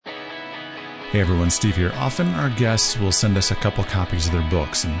Hey everyone, Steve here. Often our guests will send us a couple copies of their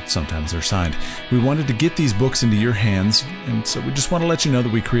books, and sometimes they're signed. We wanted to get these books into your hands, and so we just want to let you know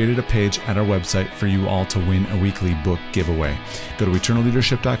that we created a page at our website for you all to win a weekly book giveaway. Go to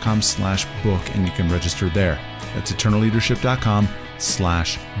eternalleadership.com/book and you can register there. That's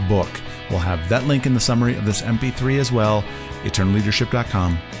eternalleadership.com/book. We'll have that link in the summary of this MP3 as well,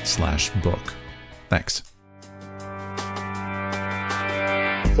 eternalleadership.com/book. Thanks.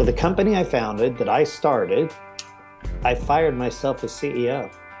 So the company I founded, that I started, I fired myself as CEO.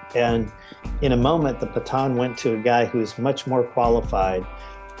 And in a moment, the baton went to a guy who's much more qualified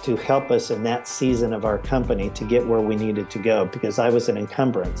to help us in that season of our company to get where we needed to go, because I was an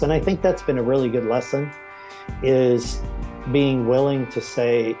encumbrance. And I think that's been a really good lesson, is being willing to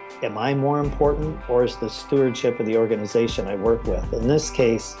say, am I more important, or is the stewardship of the organization I work with? In this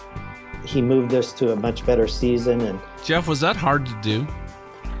case, he moved us to a much better season. And Jeff, was that hard to do?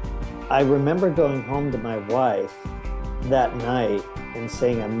 I remember going home to my wife that night and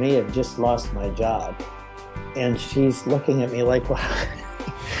saying, I may have just lost my job. And she's looking at me like, well,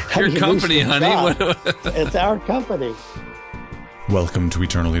 your company, honey. It's our company. Welcome to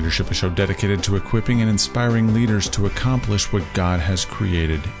Eternal Leadership, a show dedicated to equipping and inspiring leaders to accomplish what God has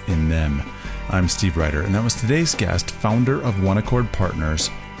created in them. I'm Steve Ryder, and that was today's guest, founder of One Accord Partners,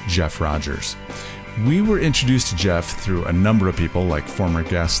 Jeff Rogers. We were introduced to Jeff through a number of people, like former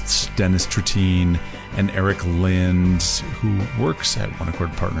guests Dennis Tratine and Eric Lind, who works at One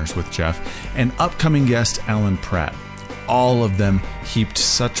Accord Partners with Jeff, and upcoming guest Alan Pratt. All of them heaped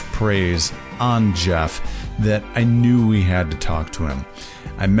such praise on Jeff that I knew we had to talk to him.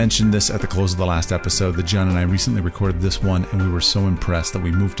 I mentioned this at the close of the last episode that John and I recently recorded this one, and we were so impressed that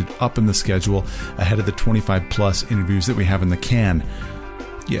we moved it up in the schedule ahead of the 25 plus interviews that we have in the can.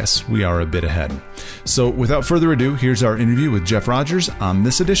 Yes, we are a bit ahead. So without further ado, here's our interview with Jeff Rogers on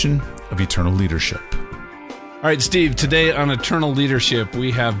this edition of Eternal Leadership. All right, Steve, today on Eternal Leadership,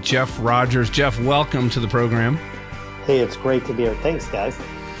 we have Jeff Rogers. Jeff, welcome to the program. Hey, it's great to be here. Thanks, guys.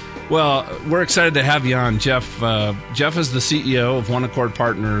 Well, we're excited to have you on, Jeff. Jeff is the CEO of One Accord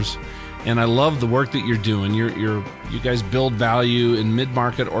Partners, and I love the work that you're doing. You guys build value in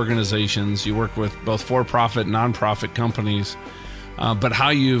mid-market organizations. You work with both for-profit, non-profit companies. But how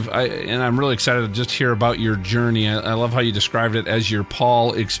and I'm really excited to just hear about your journey. I love how you described it as your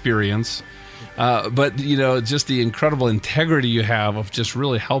Paul experience. But, just the incredible integrity you have of just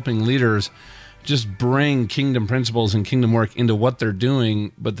really helping leaders just bring kingdom principles and kingdom work into what they're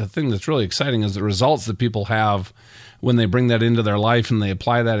doing. But the thing that's really exciting is the results that people have when they bring that into their life and they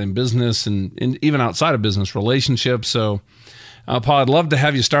apply that in business and even outside of business relationships. So, Paul, I'd love to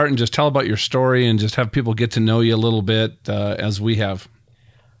have you start and just tell about your story and just have people get to know you a little bit as we have.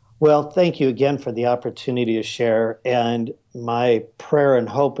 Well, thank you again for the opportunity to share. And my prayer and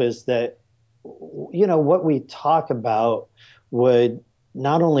hope is that, what we talk about would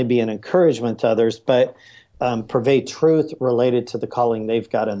not only be an encouragement to others, but purvey truth related to the calling they've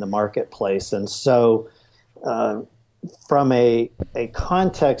got in the marketplace. And so from a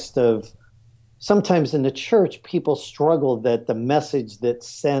context of sometimes in the church, people struggle that the message that's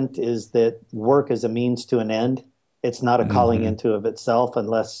sent is that work is a means to an end. It's not a calling into of itself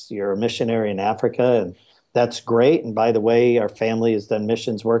unless you're a missionary in Africa, and that's great. And by the way, our family has done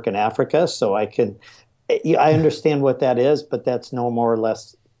missions work in Africa, so I understand what that is, but that's no more or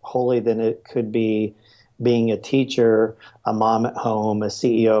less holy than it could be being a teacher, a mom at home, a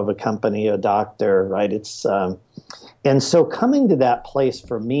CEO of a company, a doctor, right? And so coming to that place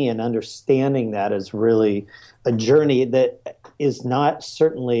for me and understanding that is really a journey that is not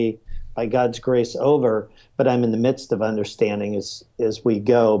certainly by God's grace over, but I'm in the midst of understanding as we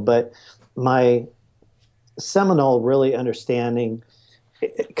go. But my seminal really understanding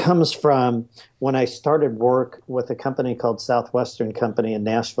it comes from when I started work with a company called Southwestern Company in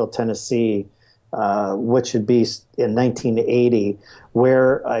Nashville, Tennessee, which would be in 1980,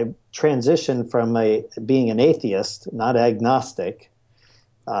 where I transitioned from being an atheist, not agnostic,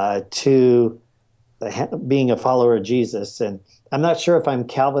 to being a follower of Jesus. And I'm not sure if I'm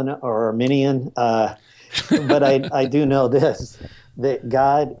Calvin or Arminian, but I do know this, that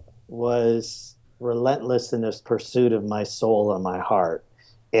God was relentless in his pursuit of my soul and my heart.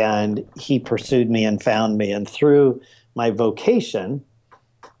 And he pursued me and found me. And through my vocation,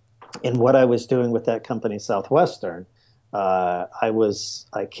 in what I was doing with that company, Southwestern, I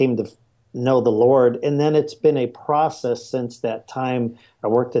came to know the Lord. And then it's been a process since that time. I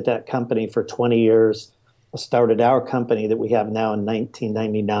worked at that company for 20 years. I started our company that we have now in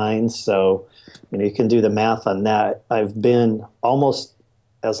 1999. So, you can do the math on that. I've been almost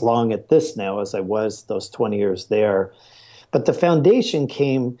as long at this now as I was those 20 years there. But the foundation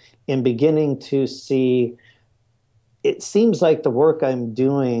came in beginning to see, it seems like the work I'm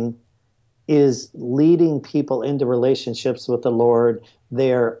doing is leading people into relationships with the Lord.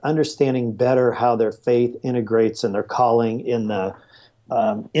 They're understanding better how their faith integrates in their calling, in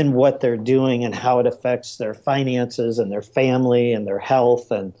what they're doing, and how it affects their finances and their family and their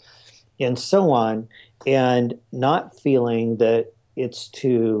health and so on, and not feeling that it's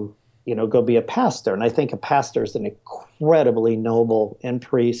to go be a pastor. And I think a pastor is an incredibly noble and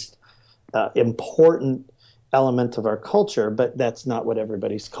priest, important element of our culture, but that's not what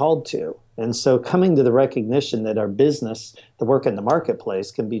everybody's called to. And so coming to the recognition that our business, the work in the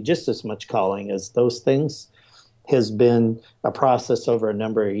marketplace, can be just as much calling as those things has been a process over a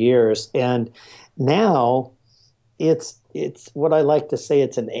number of years. And now it's what I like to say,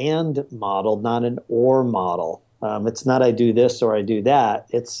 it's an and model, not an or model. It's not I do this or I do that.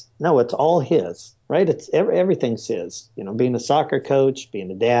 It's all his, right? It's everything's his. Being a soccer coach,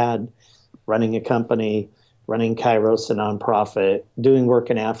 being a dad, running a company, running Kairos, a nonprofit, doing work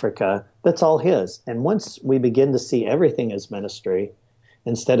in Africa, that's all his. And once we begin to see everything as ministry,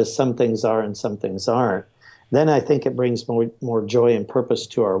 instead of some things are and some things aren't, then I think it brings more joy and purpose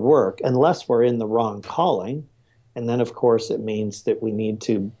to our work, unless we're in the wrong calling. And then, of course, it means that we need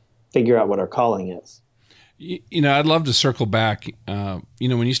to figure out what our calling is. I'd love to circle back. When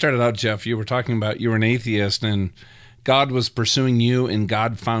you started out, Jeff, you were talking about you were an atheist and God was pursuing you and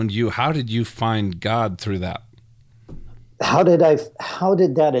God found you. How did you find God through that? How did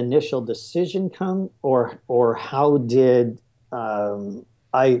that initial decision come, or how did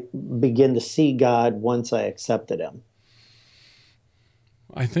I begin to see God once I accepted him?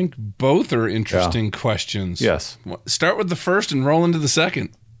 I think both are interesting questions. Yes. Start with the first and roll into the second.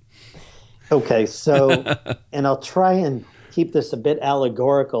 Okay, so, and I'll try and keep this a bit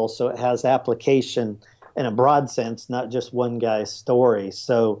allegorical so it has application in a broad sense, not just one guy's story.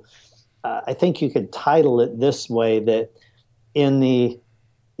 So I think you could title it this way, that in the,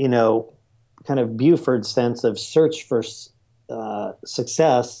 kind of Buford sense of search for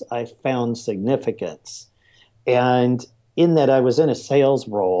success, I found significance. And in that I was in a sales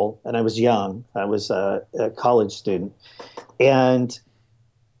role and I was young. I was a college student. And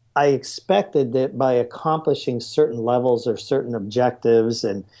I expected that by accomplishing certain levels or certain objectives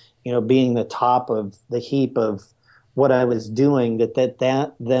and, being the top of the heap of what I was doing,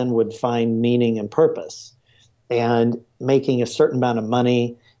 that then would find meaning and purpose. And making a certain amount of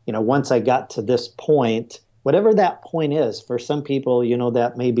money, once I got to this point, whatever that point is, for some people,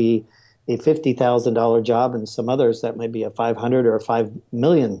 that may be a $50,000 job, and some others that may be a $500,000 or a $5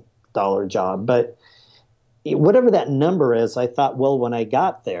 million job. But whatever that number is, I thought, well, when I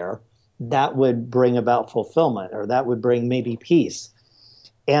got there, that would bring about fulfillment, or that would bring maybe peace.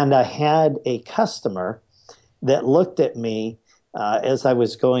 And I had a customer that looked at me as I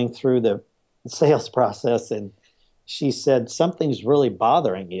was going through the sales process, and she said, "Something's really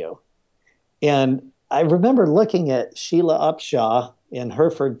bothering you." And I remember looking at Sheila Upshaw in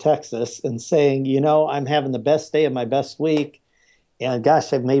Hereford, Texas, and saying, I'm having the best day of my best week. And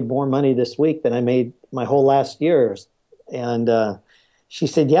gosh, I've made more money this week than I made my whole last year. And she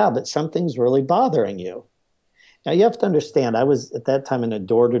said, "Yeah, but something's really bothering you." Now, you have to understand, I was at that time in a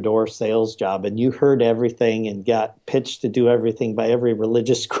door-to-door sales job, and you heard everything and got pitched to do everything by every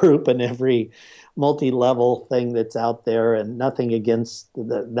religious group and every multi-level thing that's out there, and nothing against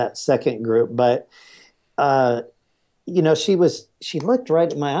that second group. But, she looked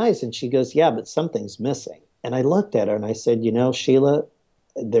right at my eyes and she goes, "Yeah, but something's missing." And I looked at her and I said, "Sheila,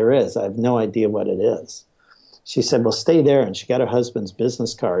 there is. I have no idea what it is." She said, "Well, stay there." And she got her husband's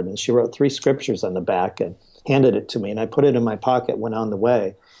business card and she wrote 3 scriptures on the back and handed it to me. And I put it in my pocket, went on the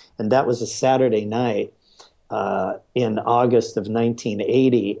way. And that was a Saturday night in August of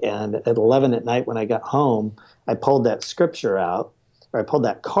 1980. And at 11 at night when I got home, I pulled that scripture out, or I pulled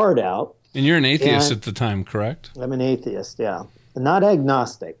that card out. And you're an atheist at the time, correct? I'm an atheist, yeah. Not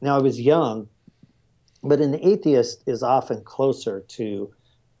agnostic. Now, I was young, but an atheist is often closer to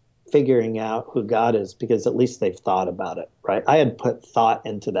figuring out who God is, because at least they've thought about it, right? I had put thought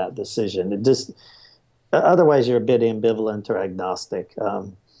into that decision. Otherwise, you're a bit ambivalent or agnostic.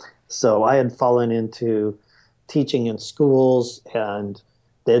 So I had fallen into teaching in schools and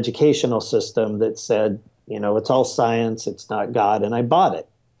the educational system that said, it's all science, it's not God, and I bought it.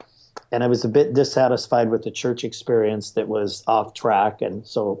 And I was a bit dissatisfied with the church experience that was off track, and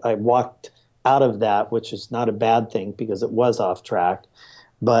so I walked out of that, which is not a bad thing because it was off track,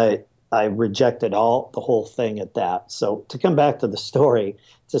 but I rejected the whole thing at that. So to come back to the story,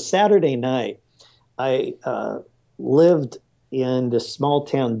 it's a Saturday night. I lived in this small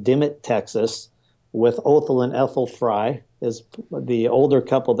town, Dimmitt, Texas, with Othel and Ethel Fry, is the older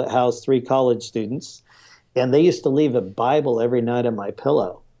couple that housed 3 college students. And they used to leave a Bible every night on my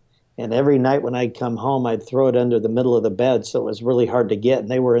pillow. And every night when I'd come home, I'd throw it under the middle of the bed, so it was really hard to get. And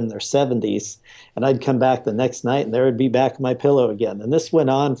they were in their 70s. And I'd come back the next night, and there would be back my pillow again. And this went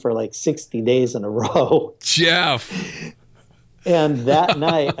on for like 60 days in a row. Jeff. And that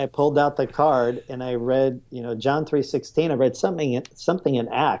night, I pulled out the card, and I read, John 3:16. I read something in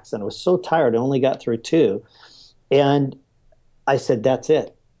Acts, and I was so tired, I only got through 2. And I said, that's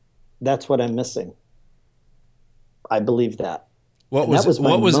it. That's what I'm missing. I believe that. What was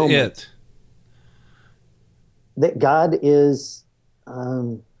it? That God is,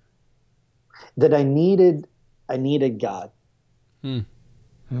 that I needed God. And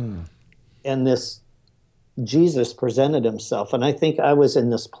this Jesus presented himself. And I think I was in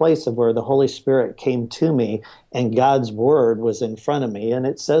this place of where the Holy Spirit came to me and God's word was in front of me. And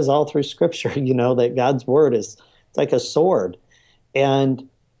it says all through Scripture, that God's word it's like a sword. And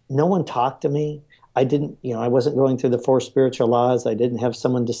no one talked to me. I wasn't going through the 4 spiritual laws. I didn't have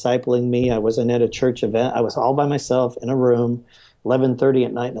someone discipling me. I wasn't at a church event. I was all by myself in a room, 11:30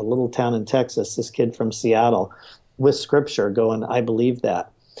 at night in a little town in Texas, this kid from Seattle, with Scripture going, I believe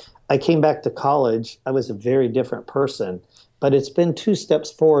that. I came back to college. I was a very different person, but it's been 2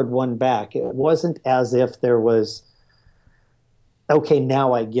 steps forward, 1 back. It wasn't as if there was, okay,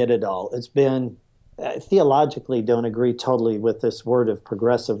 now I get it all. It's been, theologically don't agree totally with this word of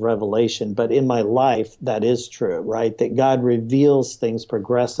progressive revelation, but in my life, that is true, right? That God reveals things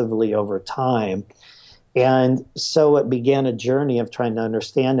progressively over time. And so it began a journey of trying to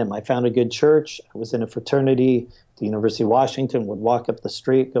understand him. I found a good church. I was in a fraternity at the University of Washington, would walk up the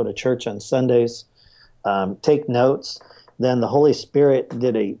street, go to church on Sundays, take notes. Then the Holy Spirit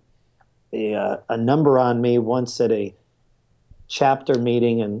did a number on me once at a chapter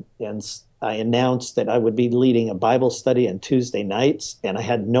meeting, and I announced that I would be leading a Bible study on Tuesday nights, and I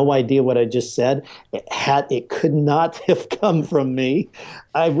had no idea what I just said. It could not have come from me.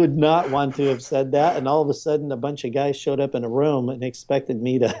 I would not want to have said that. And all of a sudden, a bunch of guys showed up in a room and expected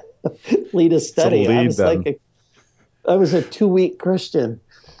me to lead a study. I was I was a 2-week Christian,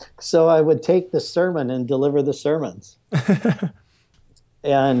 so I would take the sermon and deliver the sermons.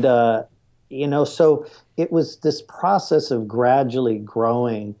 And so it was this process of gradually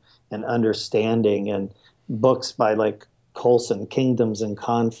growing and understanding, and books by like Colson, Kingdoms in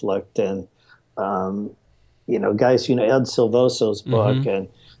Conflict, and guys, Ed Silvoso's book, and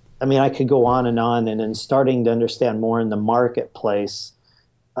I mean I could go on, and then starting to understand more in the marketplace,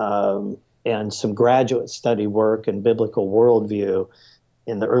 and some graduate study work and biblical worldview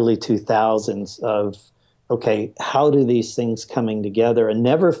in the early 2000s of, okay, how do these things coming together, and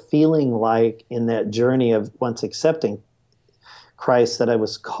never feeling like in that journey of once accepting Christ that I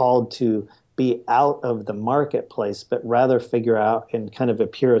was called to be out of the marketplace, but rather figure out in kind of a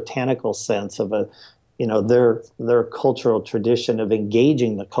puritanical sense of their cultural tradition of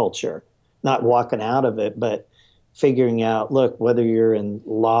engaging the culture, not walking out of it, but figuring out, look, whether you're in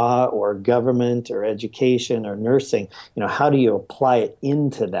law or government or education or nursing, how do you apply it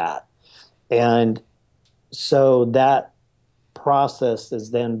into that? And so that process has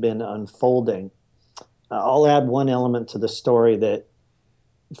then been unfolding. I'll add one element to the story that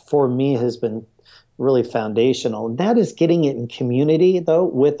for me has been really foundational, and that is getting it in community, though,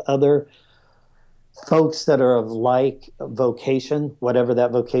 with other folks that are of like vocation, whatever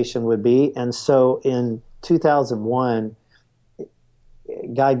that vocation would be. And so in 2001,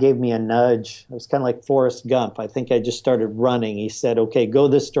 God gave me a nudge. It was kind of like Forrest Gump. I think I just started running. He said, okay, go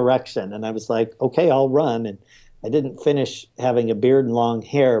this direction. And I was like, okay, I'll run. And I didn't finish having a beard and long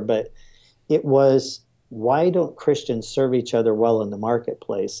hair, but it was, why don't Christians serve each other well in the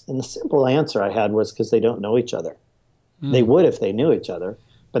marketplace? And the simple answer I had was because they don't know each other. They would if they knew each other,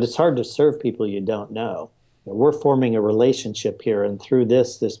 but it's hard to serve people you don't know. We're forming a relationship here, and through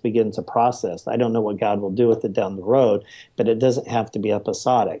this begins a process. I don't know what God will do with it down the road, but it doesn't have to be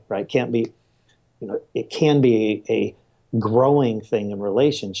episodic, right? It can be a growing thing in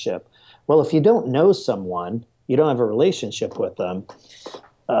relationship. Well, if you don't know someone, you don't have a relationship with them,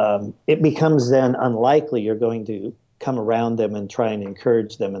 it becomes then unlikely you're going to come around them and try and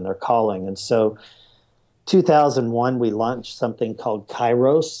encourage them in their calling. And so 2001, we launched something called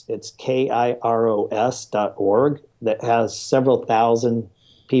Kairos. It's KIROS.org that has several thousand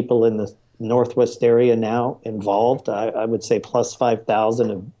people in the Northwest area now involved. I would say plus 5,000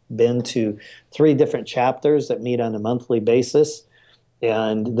 have been to 3 different chapters that meet on a monthly basis.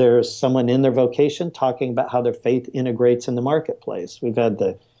 And there's someone in their vocation talking about how their faith integrates in the marketplace. We've had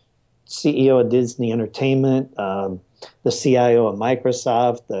the CEO of Disney Entertainment, the CIO of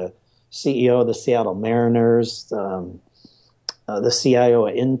Microsoft, the CEO of the Seattle Mariners, the CIO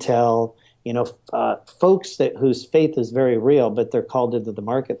at Intel, folks whose faith is very real, but they're called into the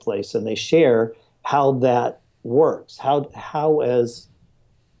marketplace, and they share how that works. How as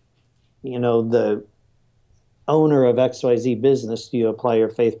the owner of XYZ business, do you apply your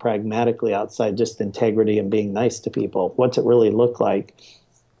faith pragmatically outside just integrity and being nice to people? What's it really look like?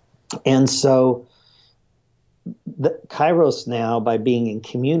 And so the Kairos now, by being in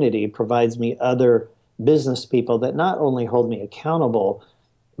community, provides me other business people that not only hold me accountable,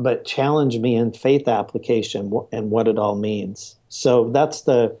 but challenge me in faith application and what it all means. So that's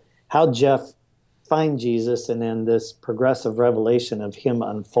how Jeff find Jesus, and then this progressive revelation of him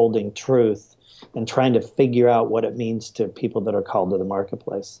unfolding truth and trying to figure out what it means to people that are called to the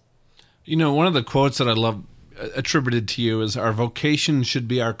marketplace. One of the quotes that I love attributed to you is, our vocation should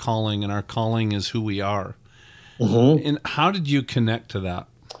be our calling, and our calling is who we are. Mm-hmm. And how did you connect to that?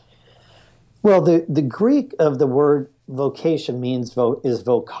 Well, the Greek of the word vocation is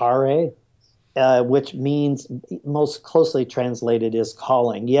vocare, which means, most closely translated, is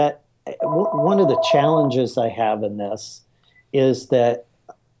calling. Yet, one of the challenges I have in this is that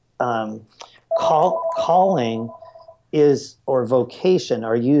calling or vocation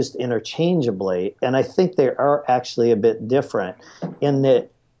are used interchangeably, and I think they are actually a bit different in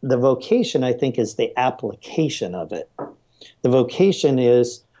that the vocation, I think, is the application of it. The vocation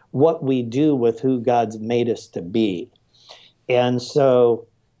is what we do with who God's made us to be. And so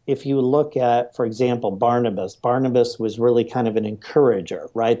if you look at, for example, Barnabas was really kind of an encourager,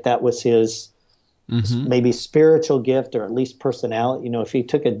 right? That was his maybe spiritual gift, or at least personality. If he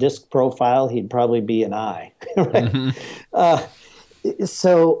took a disc profile, he'd probably be an I, right? But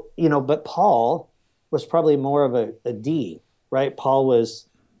Paul was probably more of a D, right? Paul was,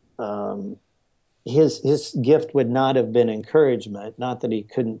 his gift would not have been encouragement, not that he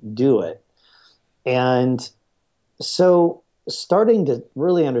couldn't do it. And so starting to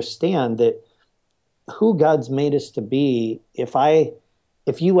really understand that who God's made us to be,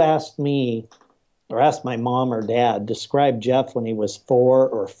 if you asked me, or asked my mom or dad, describe Jeff when he was 4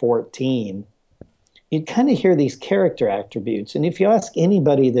 or 14, you'd kind of hear these character attributes. And if you ask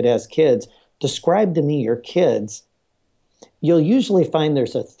anybody that has kids, describe to me your kids, you'll usually find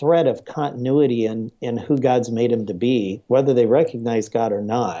there's a thread of continuity in who God's made them to be, whether they recognize God or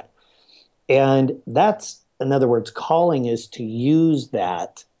not. And that's, in other words, calling is to use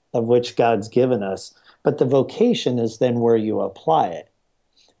that of which God's given us. But the vocation is then where you apply it.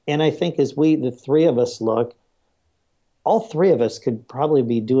 And I think as the three of us look, all three of us could probably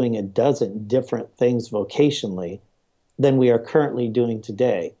be doing a dozen different things vocationally than we are currently doing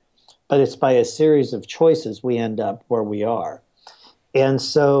today. But it's by a series of choices we end up where we are. And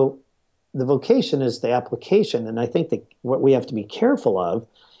so the vocation is the application. And I think that what we have to be careful of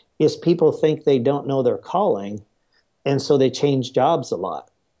is people think they don't know their calling, and so they change jobs a lot.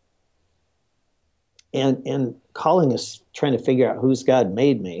 And calling is trying to figure out who's God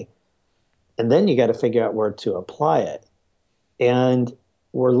made me. And then you got to figure out where to apply it. And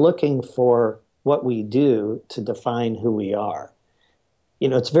we're looking for what we do to define who we are.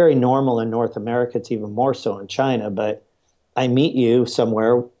 It's very normal in North America. It's even more so in China. But I meet you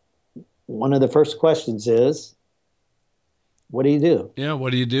somewhere. One of the first questions is, what do you do? Yeah,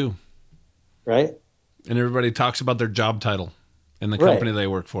 what do you do? Right? And everybody talks about their job title and the company they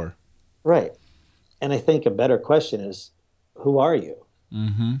work for. Right. And I think a better question is, who are you?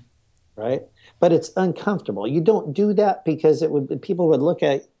 Mm-hmm. Right? But it's uncomfortable. You don't do that because people would look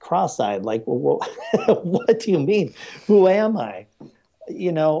at cross-eyed, like, well, what do you mean? Who am I?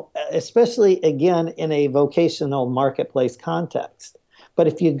 Especially, again, in a vocational marketplace context. But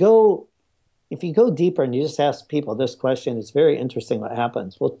if you go deeper and you just ask people this question, it's very interesting what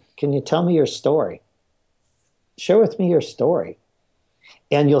happens. Well, can you tell me your story? Share with me your story.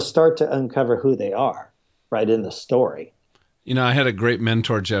 And you'll start to uncover who they are right in the story. I had a great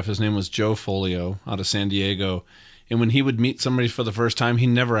mentor, Jeff. His name was Joe Folio out of San Diego. And when he would meet somebody for the first time, he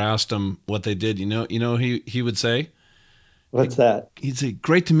never asked them what they did. He would say? What's that? He'd say,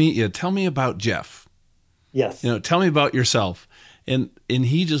 great to meet you. Tell me about Jeff. Yes. Tell me about yourself. And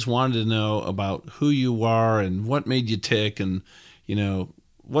he just wanted to know about who you are and what made you tick and,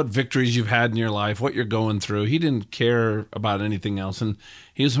 what victories you've had in your life, what you're going through. He didn't care about anything else. And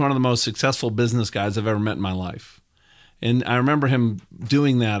he was one of the most successful business guys I've ever met in my life. And I remember him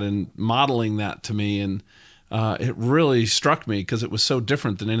doing that and modeling that to me. And it really struck me because it was so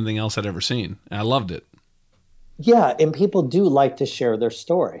different than anything else I'd ever seen. And I loved it. Yeah. And people do like to share their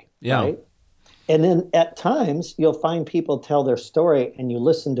story. Yeah. Right? And then at times you'll find people tell their story and you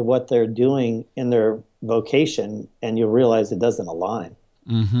listen to what they're doing in their vocation and you realize it doesn't align.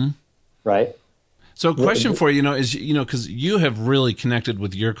 Mm-hmm. Right? So a question for you, is, because you have really connected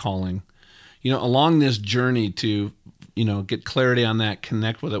with your calling, along this journey to, get clarity on that,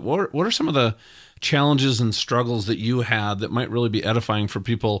 connect with it. What are some of the challenges and struggles that you had that might really be edifying for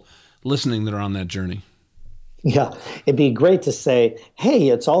people listening that are on that journey? Yeah, it'd be great to say, hey,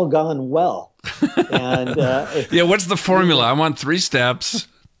 it's all gone well. And yeah, what's the formula? I want 3 steps.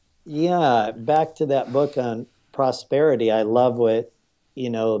 Yeah, back to that book on prosperity. I love what,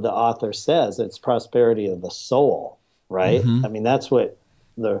 the author says. It's prosperity of the soul, right? Mm-hmm. I mean, that's what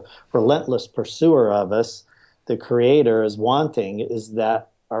the relentless pursuer of us, the creator, is wanting, is that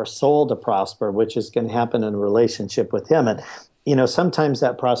our soul to prosper, which is going to happen in a relationship with him. And, sometimes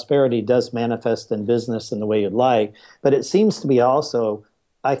that prosperity does manifest in business in the way you'd like, but it seems to be also,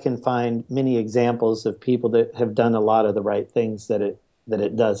 I can find many examples of people that have done a lot of the right things that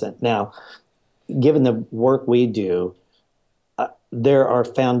it doesn't. Now, given the work we do, there are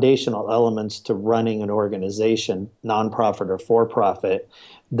foundational elements to running an organization, nonprofit or for-profit,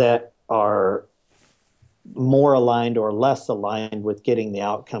 that are more aligned or less aligned with getting the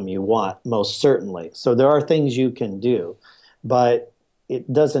outcome you want, most certainly. So there are things you can do, but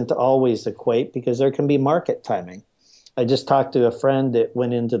it doesn't always equate because there can be market timing. I just talked to a friend that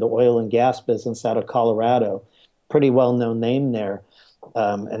went into the oil and gas business out of Colorado, pretty well-known name there.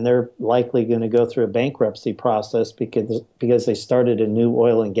 And they're likely going to go through a bankruptcy process because they started a new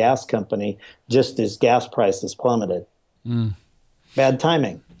oil and gas company just as gas prices plummeted. Bad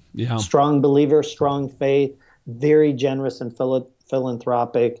timing. Yeah. Strong believer, strong faith, very generous and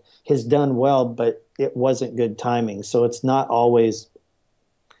philanthropic, has done well, but it wasn't good timing. So it's not always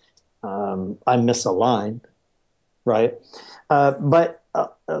I'm misaligned, right? But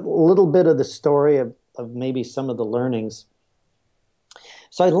a little bit of the story of maybe some of the learnings.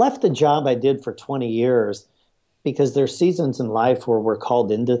 So I left the job I did for 20 years because there's seasons in life where we're called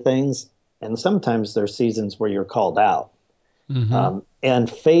into things, and sometimes there's seasons where you're called out. Mm-hmm.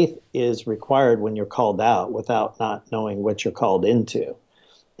 And faith is required when you're called out without not knowing what you're called into.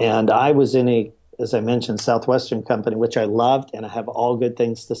 And I was in as I mentioned, Southwestern company, which I loved, and I have all good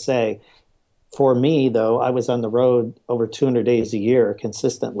things to say. For me, though, I was on the road over 200 days a year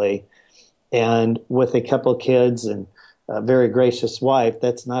consistently, and with a couple of kids and a very gracious wife,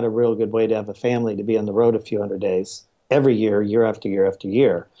 that's not a real good way to have a family, to be on the road a few hundred days every year, year after year after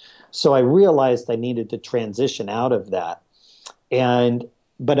year. So I realized I needed to transition out of that,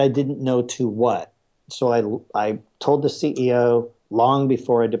 but I didn't know to what. So I told the CEO long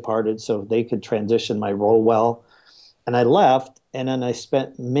before I departed so they could transition my role well, and I left, and then I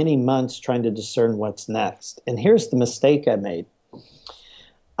spent many months trying to discern what's next. And here's the mistake I made.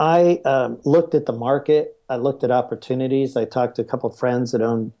 I looked at the market. I looked at opportunities. I talked to a couple of friends that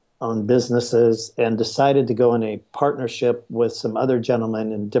own businesses and decided to go in a partnership with some other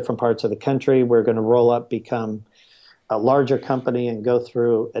gentlemen in different parts of the country. We're going to roll up, become a larger company, and go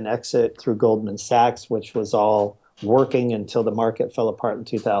through an exit through Goldman Sachs, which was all working until the market fell apart in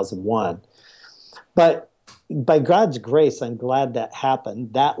 2001. But by God's grace, I'm glad that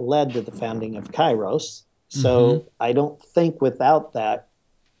happened. That led to the founding of Kairos. So I don't think without that,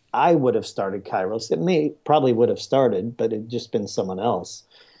 I would have started Kairos. It probably would have started, but it'd just been someone else.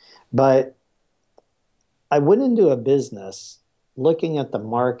 But I went into a business looking at the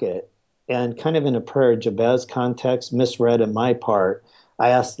market, and kind of in a prayer Jabez context, misread in my part, I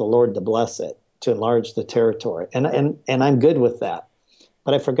asked the Lord to bless it, to enlarge the territory. And I'm good with that.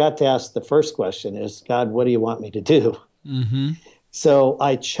 But I forgot to ask the first question is, God, what do you want me to do? Mm-hmm. So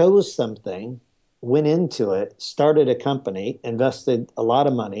I chose something, went into it, started a company, invested a lot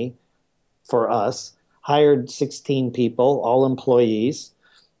of money for us, hired 16 people, all employees,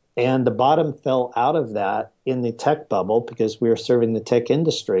 and the bottom fell out of that in the tech bubble because we were serving the tech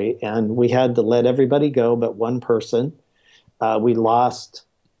industry, and we had to let everybody go but one person. We lost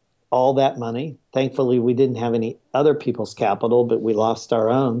all that money. Thankfully, we didn't have any other people's capital, but we lost our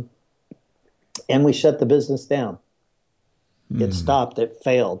own, and we shut the business down. It stopped. It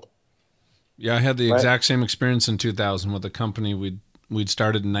failed. Yeah, I had the exact same experience in 2000 with a company we'd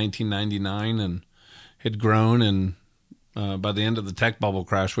started in 1999 and had grown, and by the end of the tech bubble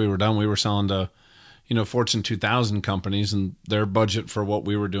crash, we were done. We were selling to, Fortune 2000 companies, and their budget for what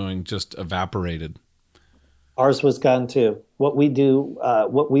we were doing just evaporated. Ours was gone too. What we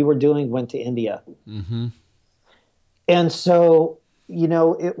were doing went to India. Mm-hmm. And so,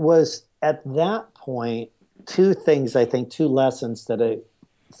 it was at that point, two lessons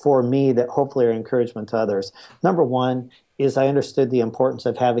for me that hopefully are encouragement to others. Number one is I understood the importance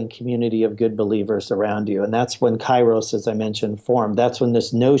of having community of good believers around you. And that's when Kairos, as I mentioned, formed. That's when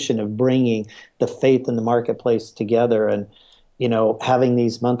this notion of bringing the faith in the marketplace together. And, having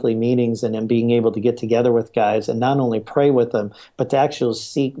these monthly meetings and then being able to get together with guys and not only pray with them, but to actually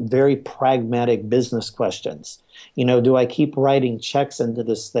seek very pragmatic business questions. Do I keep writing checks into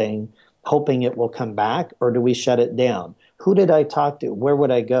this thing, hoping it will come back, or do we shut it down? Who did I talk to? Where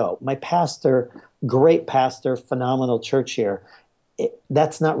would I go? My pastor, great pastor, phenomenal church here.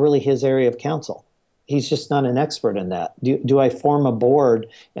 That's not really his area of counsel. He's just not an expert in that. Do I form a board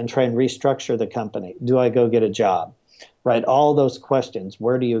and try and restructure the company? Do I go get a job? Right? All those questions.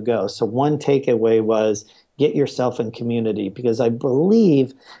 Where do you go? So one takeaway was get yourself in community, because I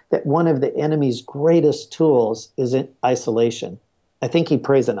believe that one of the enemy's greatest tools is in isolation. I think he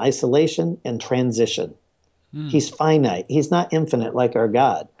preys on isolation and transition. He's finite. He's not infinite like our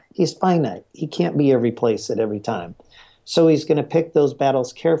God. He's finite. He can't be every place at every time. So he's going to pick those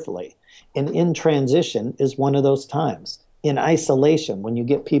battles carefully. And in transition is one of those times. In isolation, when you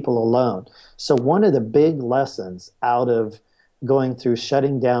get people alone. So one of the big lessons out of going through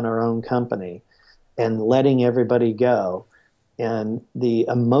shutting down our own company and letting everybody go, and the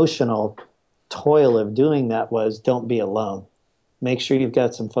emotional toil of doing that, was don't be alone. Make sure you've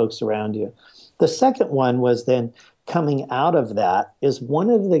got some folks around you. The second one was then coming out of that is one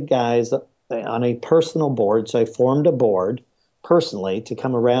of the guys on a personal board. So I formed a board personally to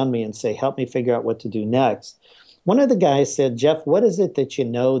come around me and say, help me figure out what to do next. One of the guys said, Jeff, what is it that you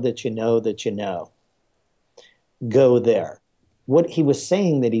know that you know that you know? Go there. What he was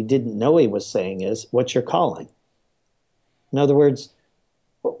saying that he didn't know he was saying is, what's your calling? In other words,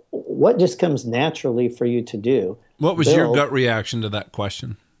 what just comes naturally for you to do? What was your gut reaction to that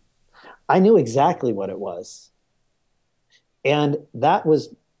question? I knew exactly what it was. And that was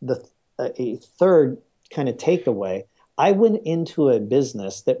a third kind of takeaway. I went into a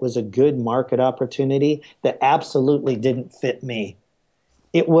business that was a good market opportunity that absolutely didn't fit me.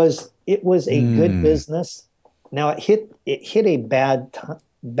 It was a good business. Now it hit a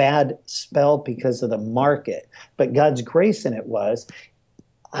bad spell because of the market, but God's grace in it was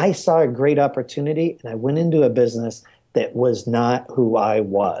I saw a great opportunity and I went into a business that was not who I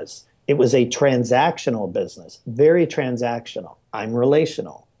was. It was a transactional business, very transactional. I'm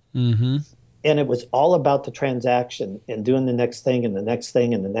relational. Mm-hmm. And it was all about the transaction and doing the next thing and the next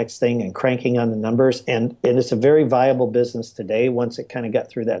thing and the next thing and cranking on the numbers. And it's a very viable business today once it kind of got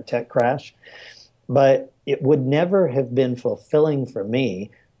through that tech crash. But it would never have been fulfilling for me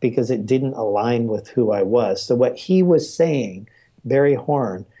because it didn't align with who I was. So what he was saying, Barry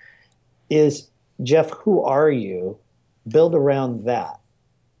Horn, is, Jeff, who are you? Build around that,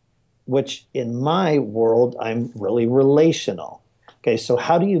 which in my world, I'm really relational. Okay, so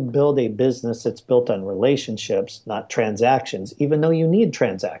how do you build a business that's built on relationships, not transactions, even though you need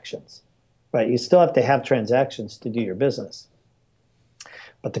transactions, right? You still have to have transactions to do your business.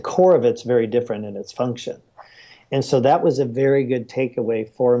 But the core of it's very different in its function. And so that was a very good takeaway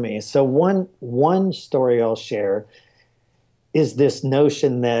for me. So one story I'll share is this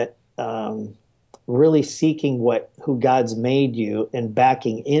notion that really seeking who God's made you and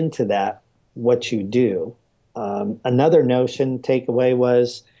backing into that, what you do. Another notion, takeaway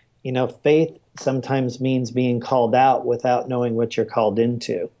was, faith sometimes means being called out without knowing what you're called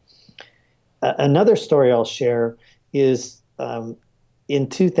into. Another story I'll share is in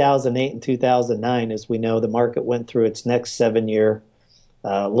 2008 and 2009, as we know, the market went through its next 7-year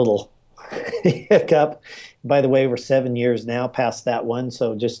little hiccup. By the way, we're 7 years now past that one,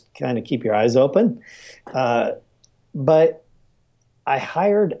 so just kind of keep your eyes open. But I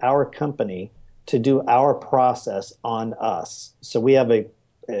hired our company to do our process on us. So we have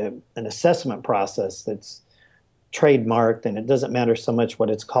an assessment process that's trademarked, and it doesn't matter so much what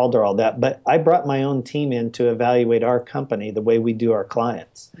it's called or all that. But I brought my own team in to evaluate our company the way we do our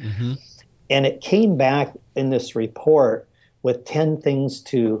clients. Mm-hmm. And it came back in this report with 10 things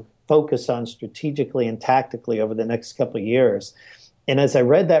to focus on strategically and tactically over the next couple of years. And as I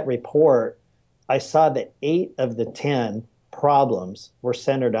read that report, I saw that 8 of the 10 problems were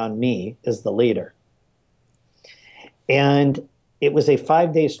centered on me as the leader. And it was a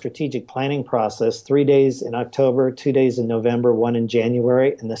 5-day strategic planning process, 3 days in October, 2 days in November, 1 in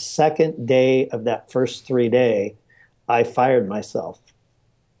January. And the second day of that first 3 day, I fired myself.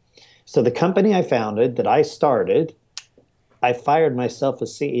 So the company I founded, that I started, I fired myself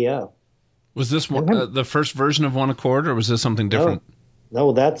as CEO. Was this the first version of One Accord, or was this something different?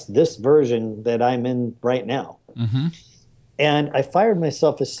 No, that's this version that I'm in right now. Mm-hmm. And I fired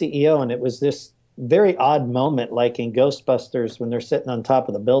myself as CEO, and it was this very odd moment, like in Ghostbusters when they're sitting on top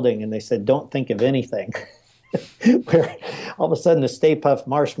of the building and they said, don't think of anything, where all of a sudden the Stay Puft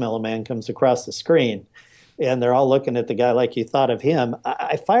Marshmallow Man comes across the screen, and they're all looking at the guy like you thought of him.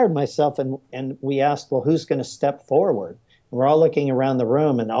 I fired myself, and we asked, well, who's going to step forward? We're all looking around the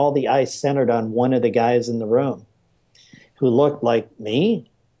room, and all the eyes centered on one of the guys in the room who looked like me.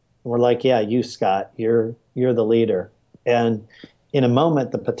 And we're like, yeah, you, Scott, you're the leader. And in a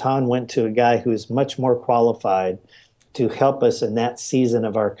moment, the baton went to a guy who's much more qualified to help us in that season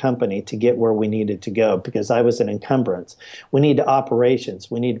of our company to get where we needed to go, because I was an encumbrance. We need operations.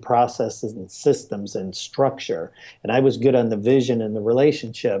 We need processes and systems and structure. And I was good on the vision and the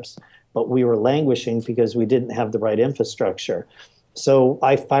relationships, but we were languishing because we didn't have the right infrastructure. So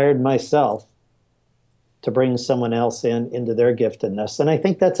I fired myself to bring someone else into their giftedness. And I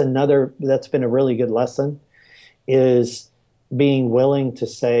think that's been a really good lesson, is being willing to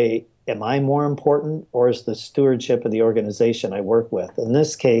say, am I more important, or is the stewardship of the organization I work with? In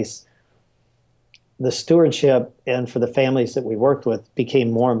this case, the stewardship, and for the families that we worked with,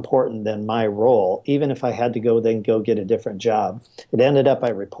 became more important than my role, even if I had to go get a different job. It ended up I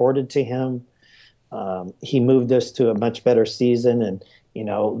reported to him. He moved us to a much better season, and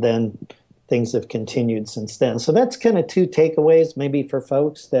then things have continued since then. So that's kind of two takeaways maybe for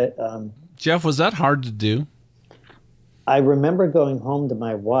folks that. Jeff, was that hard to do? I remember going home to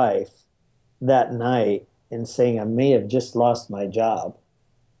my wife that night and saying, I may have just lost my job.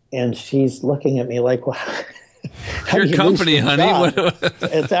 And she's looking at me like, well, your company, honey.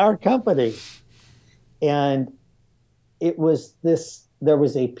 It's our company. And it was there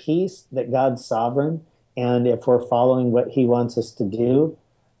was a peace that God's sovereign. And if we're following what he wants us to do,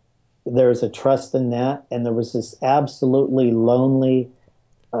 there's a trust in that. And there was this absolutely lonely,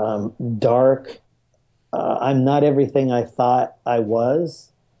 dark, I'm not everything I thought I was.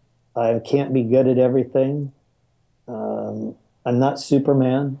 I can't be good at everything. I'm not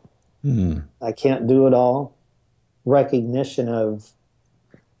Superman. I can't do it all. Recognition of,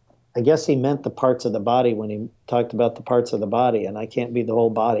 I guess he meant the parts of the body when he talked about the parts of the body, and I can't be the whole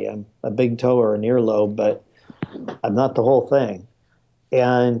body. I'm a big toe or an earlobe, but I'm not the whole thing.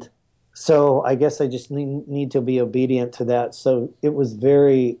 And so I guess I just need to be obedient to that. So it was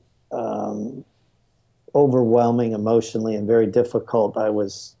very overwhelming emotionally and very difficult. I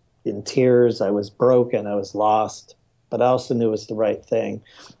was in tears. I was broken. I was lost, but I also knew it was the right thing.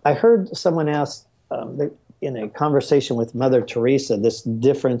 I heard someone ask in a conversation with Mother Teresa this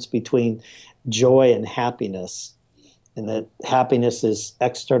difference between joy and happiness, and that happiness is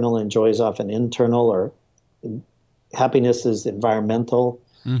external and joy is often internal, or happiness is environmental.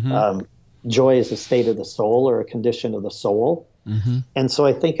 Mm-hmm. Joy is a state of the soul or a condition of the soul. Mm-hmm. And so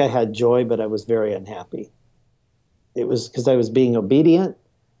I think I had joy, but I was very unhappy. It was because I was being obedient,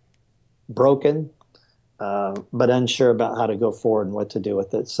 broken, but unsure about how to go forward and what to do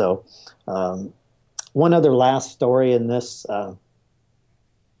with it. So one other last story in this,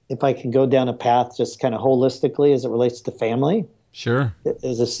 if I can go down a path just kind of holistically as it relates to family. Sure.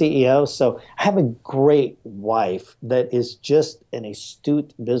 As a CEO. So I have a great wife that is just an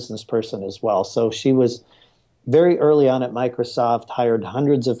astute business person as well. So she was very early on at Microsoft, hired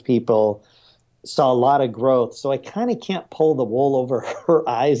hundreds of people, saw a lot of growth. So I kind of can't pull the wool over her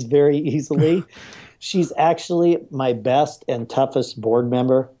eyes very easily. She's actually my best and toughest board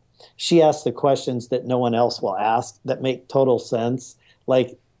member. She asks the questions that no one else will ask that make total sense.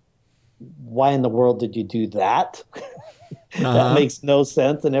 Like, why in the world did you do that? That makes no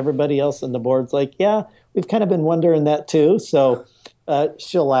sense. And everybody else on the board's like, yeah, we've kind of been wondering that too. So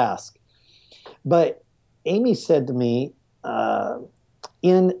she'll ask. But Amy said to me,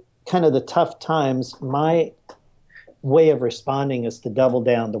 in kind of the tough times, my way of responding is to double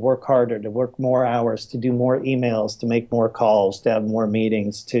down, to work harder, to work more hours, to do more emails, to make more calls, to have more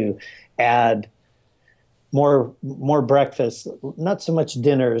meetings, to add more breakfast, not so much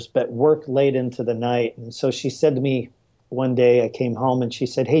dinners, but work late into the night. And so she said to me one day, I came home and she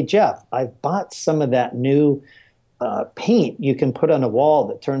said, hey, Jeff, I've bought some of that new paint you can put on a wall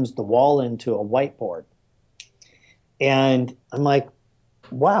that turns the wall into a whiteboard. And I'm like,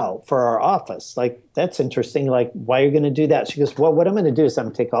 wow, for our office, like, that's interesting. Like, why are you going to do that? She goes, well, what I'm going to do is I'm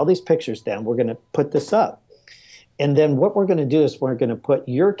going to take all these pictures down. We're going to put this up. And then what we're going to do is we're going to put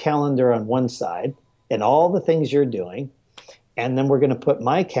your calendar on one side and all the things you're doing. And then we're going to put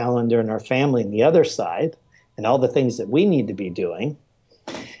my calendar and our family on the other side and all the things that we need to be doing.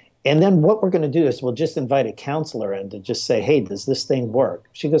 And then what we're going to do is we'll just invite a counselor in to just say, hey, does this thing work?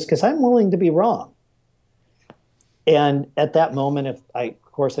 She goes, because I'm willing to be wrong. And at that moment, of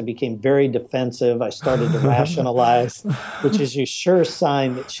course, I became very defensive. I started to rationalize, which is a sure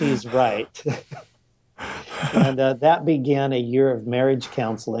sign that she's right. And that began a year of marriage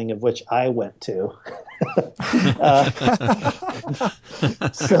counseling, of which I went to.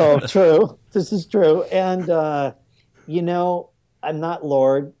 So true. This is true. And, I'm not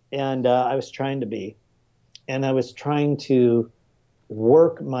Lord, and I was trying to be. and I was trying to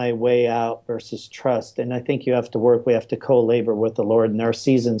work my way out versus trust. And I think we have to co-labor with the Lord. And there are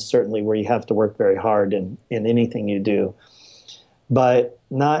seasons certainly where you have to work very hard in anything you do. But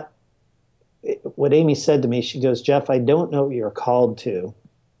not what Amy said to me, she goes, Jeff, I don't know what you're called to,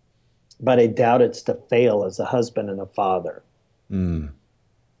 but I doubt it's to fail as a husband and a father.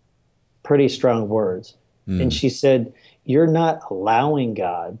 Pretty strong words. And she said, you're not allowing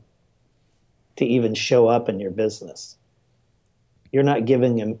God to even show up in your business. You're not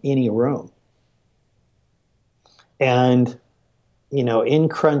giving him any room. And, in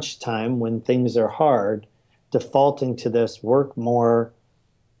crunch time, when things are hard, defaulting to this work more,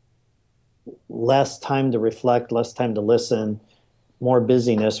 less time to reflect, less time to listen, more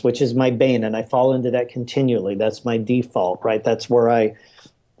busyness, which is my bane. And I fall into that continually. That's my default, right? That's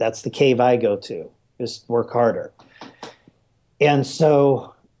the cave I go to, is work harder. And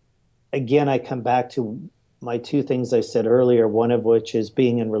so, again, I come back to my two things I said earlier, one of which is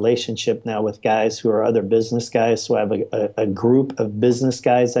being in relationship now with guys who are other business guys. So I have a group of business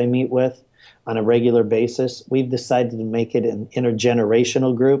guys I meet with on a regular basis. We've decided to make it an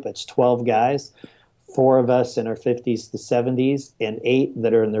intergenerational group. It's 12 guys, 4 of us in our 50s to 70s, and 8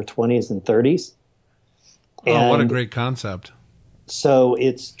 that are in their 20s and 30s. Oh, what a great concept. So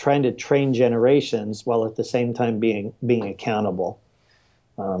it's trying to train generations while at the same time being accountable.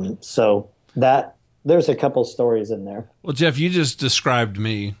 So that there's a couple stories in there. Well, Jeff, you just described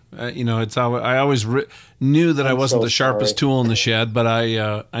me. I always knew that I wasn't the sharpest tool in the shed, but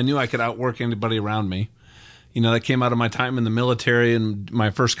I knew I could outwork anybody around me. That came out of my time in the military and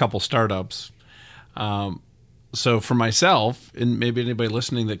my first couple startups. So for myself, and maybe anybody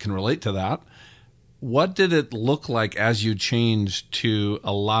listening that can relate to that, what did it look like as you changed to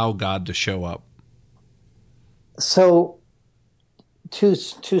allow God to show up? So two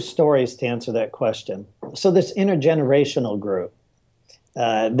stories to answer that question. So this intergenerational group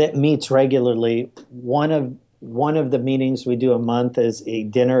that meets regularly, one of the meetings we do a month is a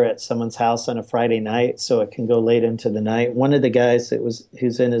dinner at someone's house on a Friday night, so it can go late into the night. One of the guys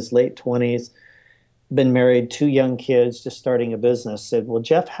who's in his late 20s, been married, 2 young kids, just starting a business, said, well,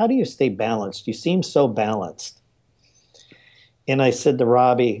 Jeff, how do you stay balanced? You seem so balanced. And I said to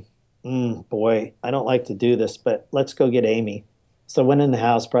Robbie, boy, I don't like to do this, but let's go get Amy. So I went in the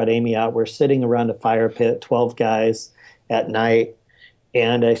house, brought Amy out. We're sitting around a fire pit, 12 guys at night.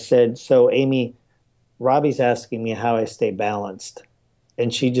 And I said, so Amy, Robbie's asking me how I stay balanced.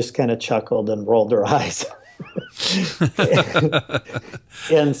 And she just kind of chuckled and rolled her eyes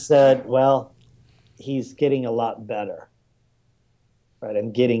and said, well, he's getting a lot better, right?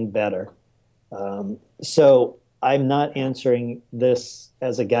 I'm getting better. So I'm not answering this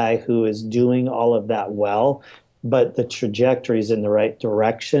as a guy who is doing all of that well, but the trajectory is in the right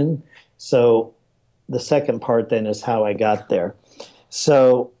direction. So the second part then is how I got there.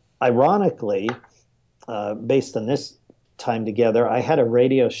 So ironically, based on this time together, I had a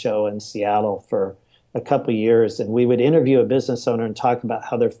radio show in Seattle for a couple of years, and we would interview a business owner and talk about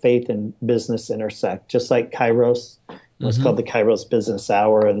how their faith and business intersect, just like Kairos. It was called the Kairos Business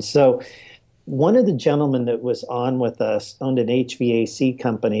Hour. And so one of the gentlemen that was on with us owned an HVAC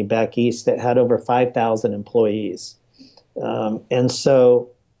company back east that had over 5,000 employees. And so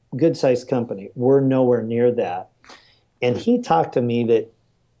good-sized company. We're nowhere near that. And he talked to me that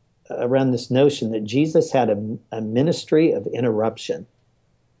around this notion that Jesus had a ministry of interruption,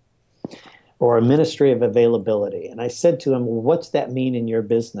 or a ministry of availability. And I said to him, well, what's that mean in your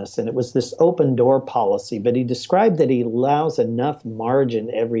business? And it was this open door policy, but he described that he allows enough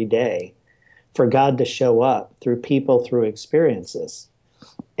margin every day for God to show up through people, through experiences.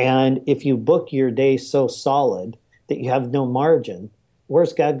 And if you book your day so solid that you have no margin,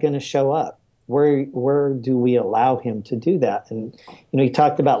 where's God going to show up? Where do we allow him to do that? And, he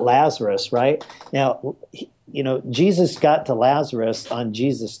talked about Lazarus, right? Now, Jesus got to Lazarus on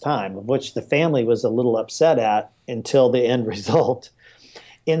Jesus' time, of which the family was a little upset at until the end result.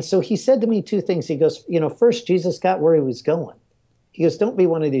 And so he said to me 2 things. He goes, first, Jesus got where he was going. He goes, don't be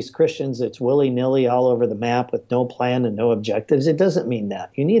one of these Christians that's willy-nilly all over the map with no plan and no objectives. It doesn't mean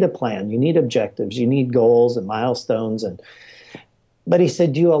that. You need a plan. You need objectives. You need goals and milestones. But he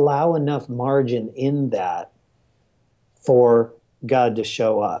said, do you allow enough margin in that for God to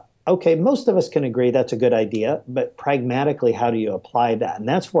show up? Okay, most of us can agree that's a good idea, but pragmatically, how do you apply that? And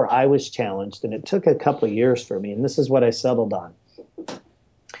that's where I was challenged, and it took a couple of years for me, and this is what I settled on.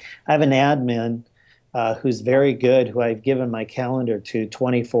 I have an admin who's very good, who I've given my calendar to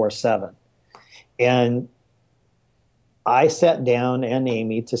 24/7. And I sat down and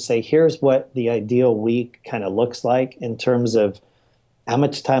Amy to say, here's what the ideal week kind of looks like in terms of How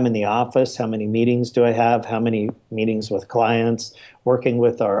much time in the office? How many meetings do I have? How many meetings with clients? Working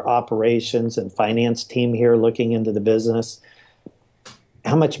with our operations and finance team here, looking into the business.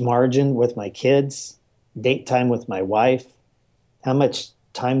 How much margin with my kids? Date time with my wife? How much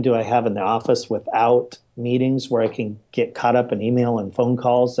time do I have in the office without meetings where I can get caught up in email and phone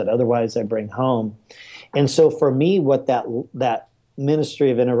calls that otherwise I bring home? And so for me, what that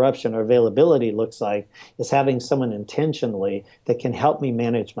ministry of interruption or availability looks like is having someone intentionally that can help me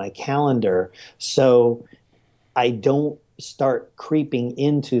manage my calendar so I don't start creeping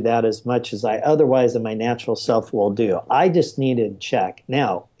into that as much as I otherwise in my natural self will do. I just needed check.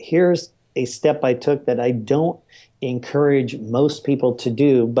 Now, here's a step I took that I don't encourage most people to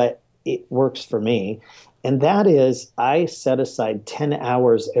do, but it works for me. And that is I set aside 10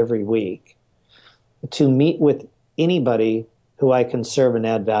 hours every week to meet with anybody who I can serve and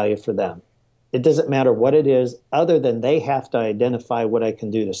add value for them. It doesn't matter what it is, other than they have to identify what I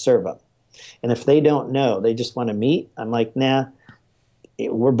can do to serve them. And if they don't know, they just want to meet, I'm like, nah,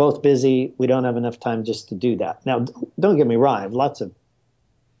 we're both busy. We don't have enough time just to do that. Now, don't get me wrong. I have lots of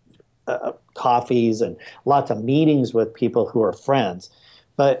coffees and lots of meetings with people who are friends.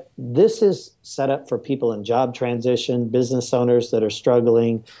 But this is set up for people in job transition, business owners that are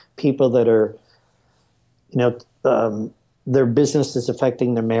struggling, people that are, their business is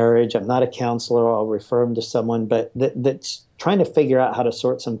affecting their marriage. I'm not a counselor. I'll refer them to someone, but that's trying to figure out how to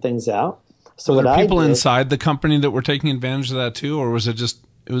sort some things out. So were there people inside the company that were taking advantage of that too, or was it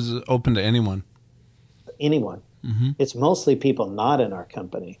was open to anyone? Anyone. Mm-hmm. It's mostly people not in our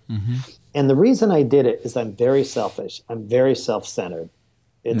company. Mm-hmm. And the reason I did it is I'm very selfish. I'm very self-centered.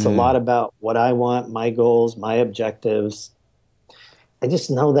 It's a lot about what I want, my goals, my objectives. I just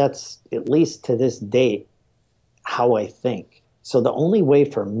know that's, at least to this date, how I think. So the only way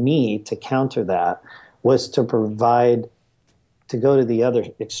for me to counter that was to go to the other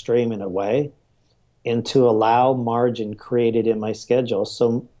extreme in a way, and to allow margin created in my schedule.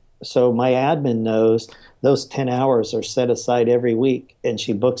 So my admin knows those 10 hours are set aside every week, and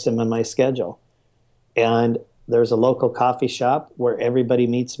she books them in my schedule. And there's a local coffee shop where everybody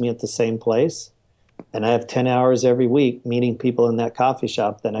meets me at the same place. And I have 10 hours every week meeting people in that coffee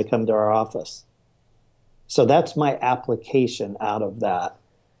shop. Then I come to our office. So that's my application out of that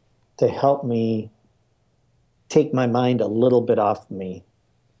to help me take my mind a little bit off me,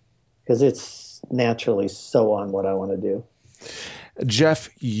 because it's naturally so on what I want to do. Jeff,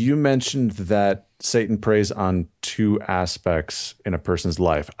 you mentioned that Satan preys on two aspects in a person's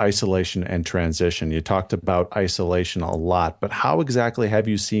life, isolation and transition. You talked about isolation a lot, but how exactly have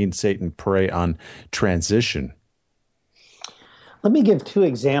you seen Satan prey on transition? Let me give two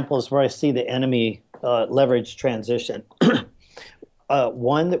examples where I see the enemy leverage transition.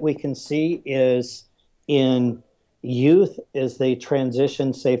 One that we can see is in youth as they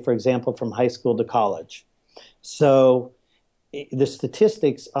transition, say, for example, from high school to college. So the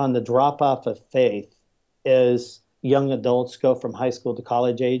statistics on the drop-off of faith is young adults go from high school to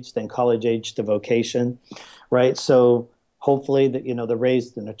college age, then college age to vocation, right? So hopefully that, they're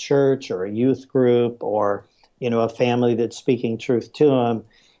raised in a church or a youth group or, a family that's speaking truth to them.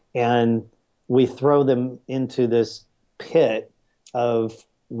 And we throw them into this pit of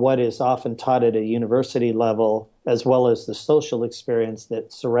what is often taught at a university level, as well as the social experience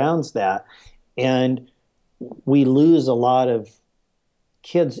that surrounds that. And we lose a lot of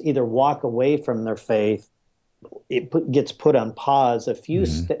kids, either walk away from their faith, gets put on pause. A few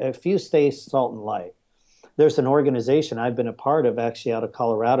stay salt and light. There's an organization I've been a part of actually out of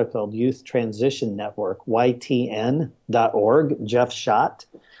Colorado called Youth Transition Network, YTN.org, Jeff Schott.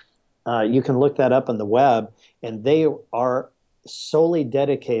 You can look that up on the web, and they are solely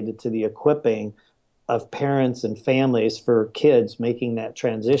dedicated to the equipping of parents and families for kids making that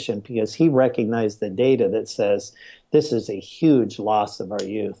transition, because he recognized the data that says this is a huge loss of our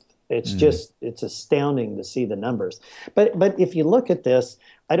youth. It's it's astounding to see the numbers. But if you look at this,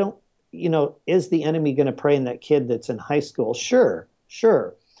 is the enemy going to prey on that kid that's in high school? Sure.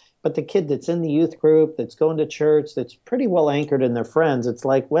 But the kid that's in the youth group, that's going to church, that's pretty well anchored in their friends, it's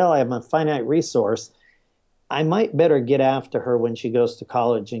like, well, I have a finite resource. I might better get after her when she goes to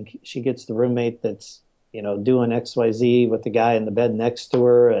college and she gets the roommate that's, doing XYZ with the guy in the bed next to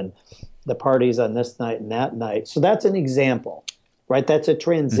her and the parties on this night and that night. So that's an example, right? That's a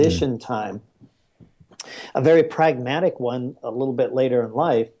transition time. A very pragmatic one a little bit later in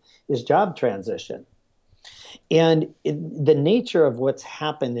life is job transition. And the nature of what's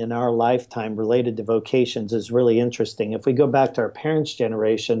happened in our lifetime related to vocations is really interesting. If we go back to our parents'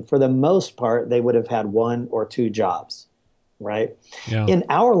 generation, for the most part, they would have had one or two jobs, right? Yeah. In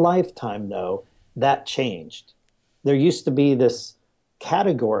our lifetime, though, that changed. There used to be this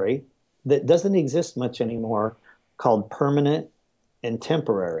category that doesn't exist much anymore called permanent and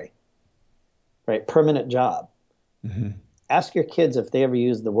temporary, right? Permanent job. Mm-hmm. Ask your kids if they ever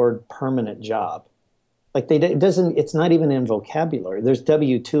use the word permanent job. Like it doesn't, it's not even in vocabulary. There's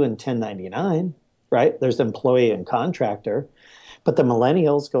W-2 and 1099, right? There's employee and contractor. But the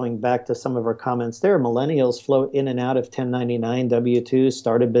millennials, going back to some of our comments there, millennials float in and out of 1099, W-2,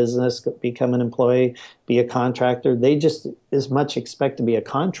 start a business, become an employee, be a contractor. They just as much expect to be a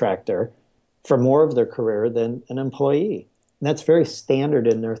contractor for more of their career than an employee. And that's very standard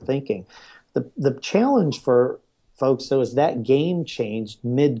in their thinking. The challenge for folks, though, is that game changed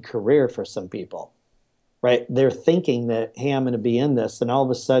mid-career for some people, right? They're thinking that, hey, I'm going to be in this. And all of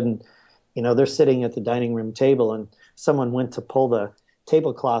a sudden, they're sitting at the dining room table and someone went to pull the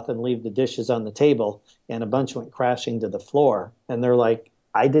tablecloth and leave the dishes on the table and a bunch went crashing to the floor. And they're like,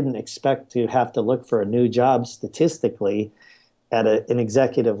 I didn't expect to have to look for a new job statistically at an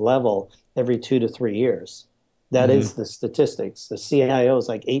executive level every 2 to 3 years. That is the statistics. The CIO is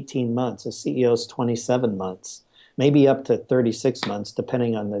like 18 months. The CEO is 27 months, maybe up to 36 months,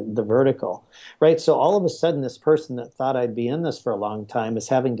 depending on the vertical, right? So all of a sudden, this person that thought I'd be in this for a long time is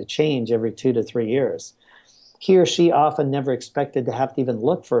having to change every 2 to 3 years. He or she often never expected to have to even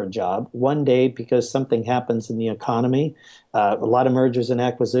look for a job. One day, because something happens in the economy, a lot of mergers and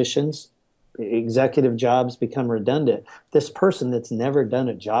acquisitions, executive jobs become redundant. This person that's never done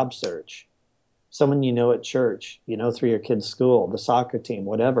a job search, someone at church, through your kid's school, the soccer team,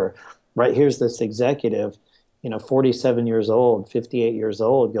 whatever, right? Here's this executive, 47 years old, 58 years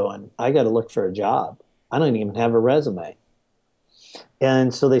old going, I got to look for a job. I don't even have a resume.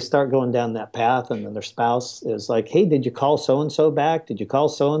 And so they start going down that path, and then their spouse is like, hey, did you call so-and-so back? Did you call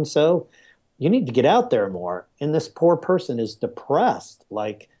so-and-so? You need to get out there more. And this poor person is depressed,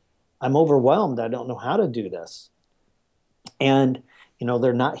 like, I'm overwhelmed. I don't know how to do this. And,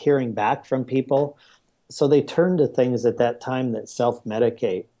 they're not hearing back from people. So they turn to things at that time that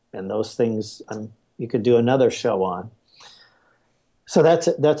self-medicate. And those things you could do another show on. So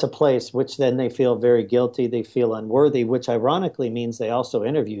that's a place which then they feel very guilty. They feel unworthy, which ironically means they also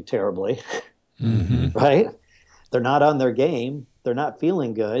interview terribly, right? They're not on their game. They're not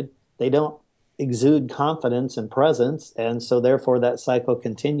feeling good. They don't exude confidence and presence. And so therefore that cycle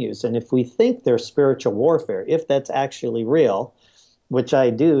continues. And if we think there's spiritual warfare, if that's actually real, which I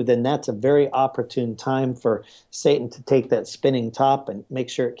do, then that's a very opportune time for Satan to take that spinning top and make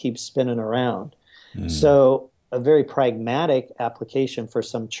sure it keeps spinning around. So a very pragmatic application for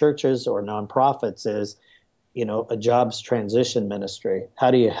some churches or nonprofits is, a jobs transition ministry. How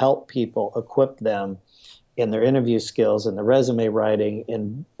do you help people, equip them in their interview skills and the resume writing,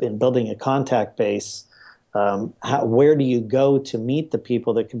 in building a contact base? Where do you go to meet the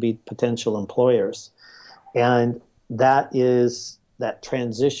people that could be potential employers? And that is that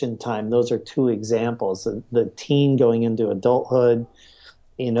transition time. Those are two examples. The teen going into adulthood,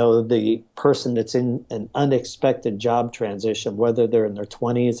 the person that's in an unexpected job transition, whether they're in their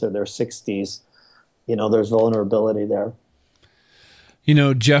 20s or their 60s, there's vulnerability there.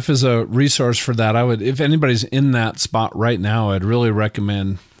 Jeff is a resource for that. If anybody's in that spot right now, I'd really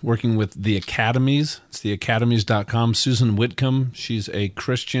recommend working with the Academies. It's theacademies.com. Susan Whitcomb, she's a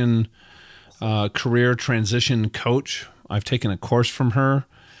Christian career transition coach. I've taken a course from her,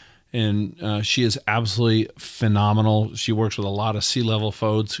 and she is absolutely phenomenal. She works with a lot of C-level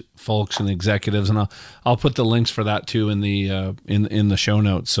folks and executives, and I'll put the links for that too in the show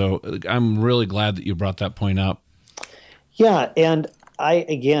notes. So I'm really glad that you brought that point up. Yeah, and I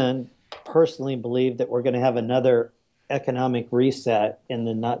again personally believe that we're going to have another economic reset in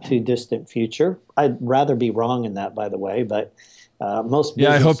the not too distant future. I'd rather be wrong in that, by the way, but most.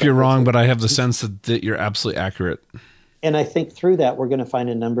 Yeah, I hope you're wrong, but I have the sense that you're absolutely accurate. And I think through that, we're going to find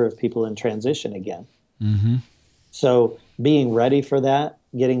a number of people in transition again. So being ready for that,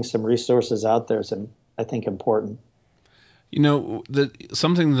 getting some resources out there is, I think, important.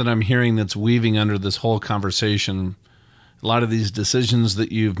 Something that I'm hearing that's weaving under this whole conversation, a lot of these decisions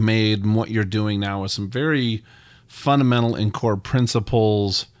that you've made and what you're doing now with some very fundamental and core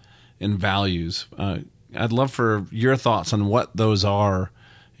principles and values. I'd love for your thoughts on what those are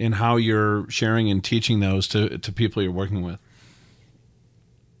and how you're sharing and teaching those to people you're working with.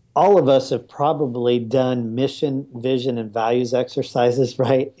 All of us have probably done mission, vision, and values exercises,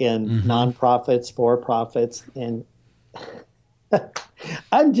 right, in nonprofits, for-profits, and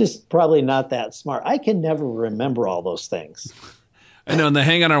I'm just probably not that smart. I can never remember all those things. I know, and they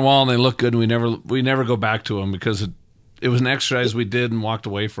hang on our wall and they look good, and we never go back to them because it was an exercise we did and walked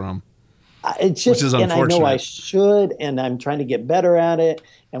away from. It's just, which is unfortunate. And I know I should, and I'm trying to get better at it.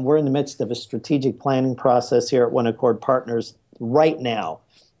 And we're in the midst of a strategic planning process here at One Accord Partners right now.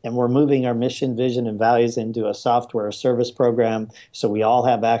 And we're moving our mission, vision, and values into a software or service program so we all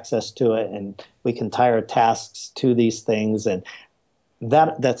have access to it and we can tie our tasks to these things. And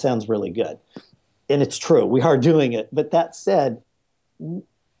that sounds really good. And it's true. We are doing it. But that said,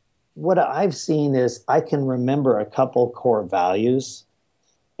 what I've seen is I can remember a couple core values.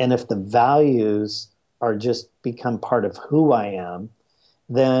 And if the values are just become part of who I am,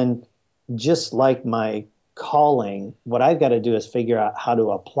 then just like my calling, what I've got to do is figure out how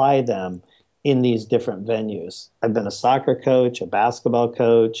to apply them in these different venues. I've been a soccer coach, a basketball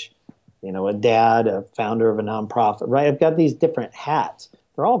coach, a dad, a founder of a nonprofit, right? I've got these different hats.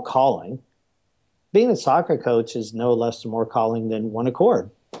 They're all calling. Being a soccer coach is no less or more calling than One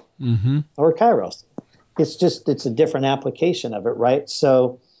Accord or Kairos. It's a different application of it, right?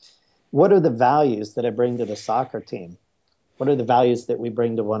 So what are the values that I bring to the soccer team? What are the values that we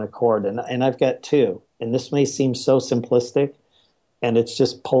bring to One Accord? And I've got two. And this may seem so simplistic, and it's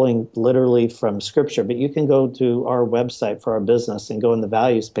just pulling literally from Scripture. But you can go to our website for our business and go in the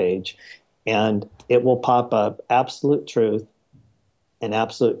values page, and it will pop up absolute truth and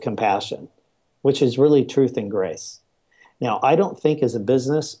absolute compassion, which is really truth and grace. Now, I don't think as a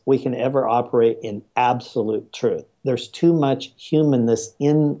business we can ever operate in absolute truth. There's too much humanness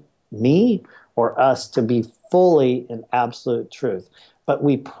in me or us to be fully in absolute truth. But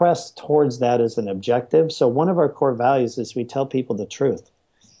we press towards that as an objective. So one of our core values is we tell people the truth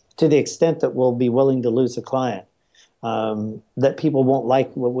to the extent that we'll be willing to lose a client, that people won't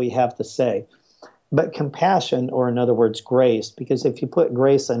like what we have to say. But compassion, or in other words, grace, because if you put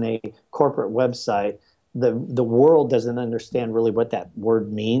grace on a corporate website, the world doesn't understand really what that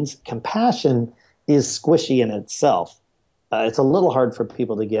word means. Compassion is squishy in itself. It's a little hard for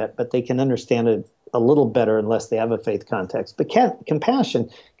people to get, but they can understand it a little better unless they have a faith context. But compassion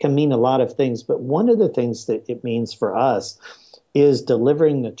can mean a lot of things. But one of the things that it means for us is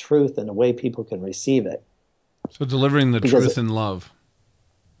delivering the truth in a way people can receive it. So delivering the truth in love.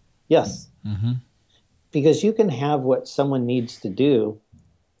 Yes. Mm-hmm. Because you can have what someone needs to do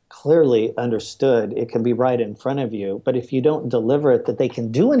clearly understood. It can be right in front of you. But if you don't deliver it, that they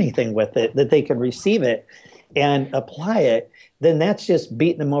can do anything with it, that they can receive it and apply it, then that's just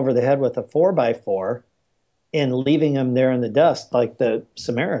beating them over the head with a 4x4 and leaving them there in the dust like the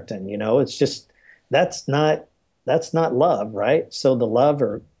Samaritan. It's just that's not love, right? So the love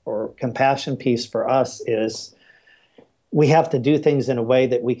or compassion piece for us is we have to do things in a way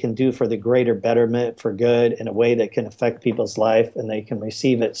that we can do for the greater betterment, for good, in a way that can affect people's life and they can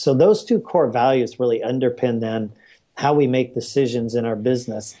receive it. So those two core values really underpin then how we make decisions in our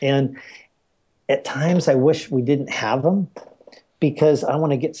business. And at times I wish we didn't have them because I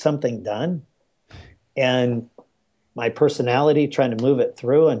want to get something done and my personality trying to move it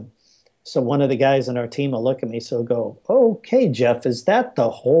through. And so one of the guys on our team will look at me, so go, okay, Jeff, is that the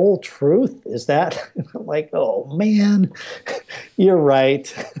whole truth? Is that? I'm like, oh man, you're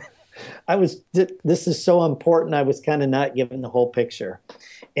right. This is so important. I was kind of not given the whole picture.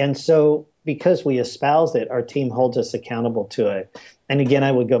 And so because we espouse it, our team holds us accountable to it. And again,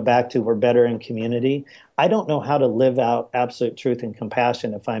 I would go back to we're better in community. I don't know how to live out absolute truth and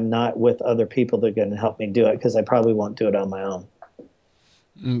compassion if I'm not with other people that are going to help me do it, because I probably won't do it on my own.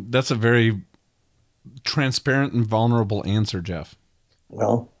 That's a very transparent and vulnerable answer, Jeff.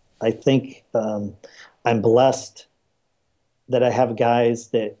 Well, I think I'm blessed that I have guys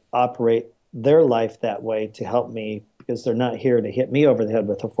that operate their life that way to help me, because they're not here to hit me over the head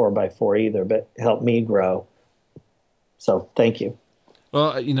with a 4x4 either, but help me grow. So thank you.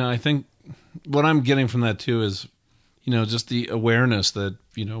 Well, I think what I'm getting from that too is, just the awareness that,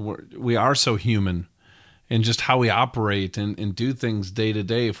 we are so human and just how we operate and do things day to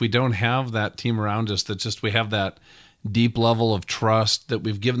day. If we don't have that team around us, that just we have that deep level of trust, that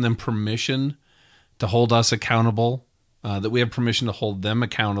we've given them permission to hold us accountable, that we have permission to hold them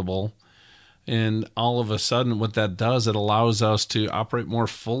accountable. And all of a sudden what that does, it allows us to operate more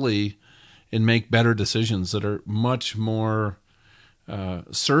fully and make better decisions that are much more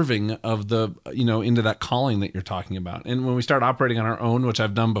serving of the, into that calling that you're talking about. And when we start operating on our own, which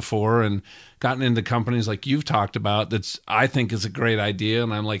I've done before and gotten into companies like you've talked about, I think is a great idea.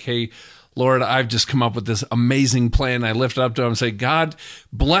 And I'm like, hey, Lord, I've just come up with this amazing plan. I lift it up to him and say, God,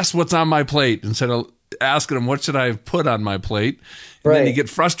 bless what's on my plate, instead of asking him, what should I have put on my plate? And then you get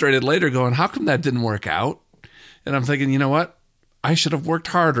frustrated later going, how come that didn't work out? And I'm thinking, you know what? I should have worked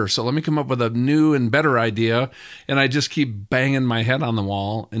harder. So let me come up with a new and better idea. And I just keep banging my head on the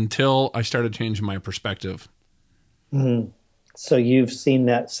wall until I started changing my perspective. Mm-hmm. So you've seen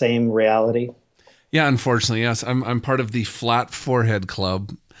that same reality? Yeah, unfortunately, yes. I'm part of the Flat Forehead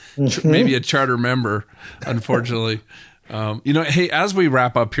Club, maybe a charter member, unfortunately. Hey, as we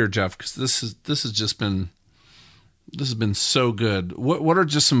wrap up here, Jeff, because this has been so good. What are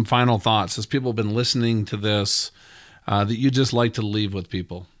just some final thoughts as people have been listening to this that you just like to leave with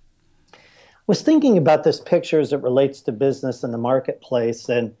people? I was thinking about this picture as it relates to business and the marketplace,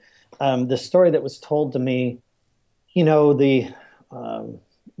 and the story that was told to me. The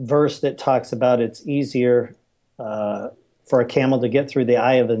verse that talks about it's easier for a camel to get through the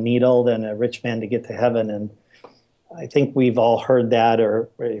eye of a needle than a rich man to get to heaven, and I think we've all heard that or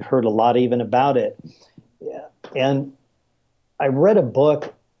heard a lot even about it. Yeah. And I read a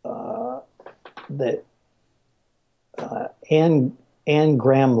book that Anne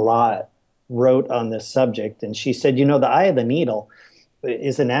Graham Lott wrote on this subject, and she said, the eye of the needle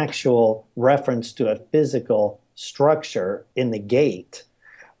is an actual reference to a physical structure in the gate,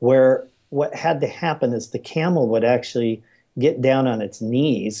 where what had to happen is the camel would actually get down on its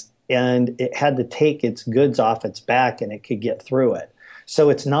knees, and it had to take its goods off its back, and it could get through it. So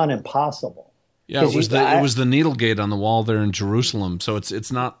it's not impossible. Yeah, it was the needle gate on the wall there in Jerusalem. So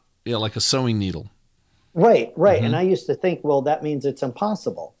it's not like a sewing needle. Right. Mm-hmm. And I used to think, well, that means it's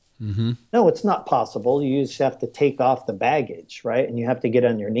impossible. Mm-hmm. No, it's not possible. You just have to take off the baggage, right? And you have to get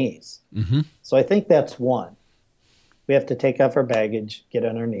on your knees. Mm-hmm. So I think that's one. We have to take off our baggage, get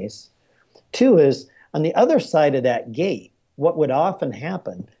on our knees. Two is, on the other side of that gate, what would often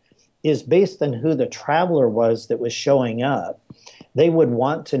happen is based on who the traveler was that was showing up, they would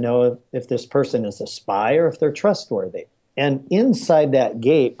want to know if this person is a spy or if they're trustworthy. And inside that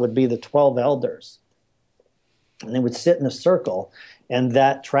gate would be the 12 elders. And they would sit in a circle, and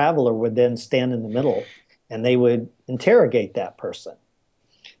that traveler would then stand in the middle, and they would interrogate that person.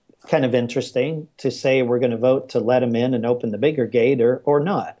 Kind of interesting to say we're going to vote to let him in and open the bigger gate or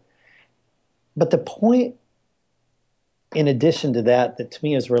not. But the point, in addition to that to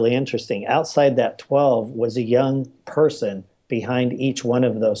me is really interesting, outside that 12 was a young person behind each one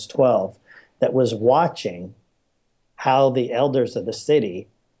of those 12 that was watching how the elders of the city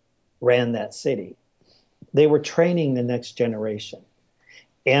ran that city. They were training the next generation.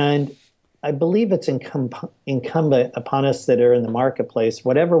 And I believe it's incumbent upon us that are in the marketplace,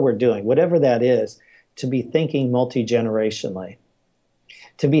 whatever we're doing, whatever that is, to be thinking multi-generationally,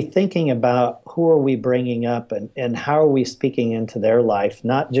 to be thinking about who are we bringing up and how are we speaking into their life,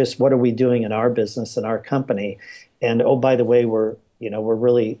 not just what are we doing in our business and our company. And, oh, by the way, we're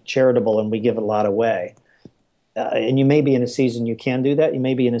really charitable and we give a lot away. And you may be in a season you can do that. You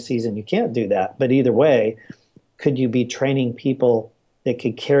may be in a season you can't do that. But either way, could you be training people that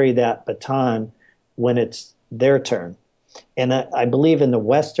could carry that baton when it's their turn? And I believe in the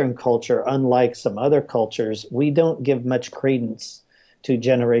Western culture, unlike some other cultures, we don't give much credence to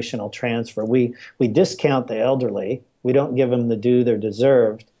generational transfer. We discount the elderly. We don't give them the due they're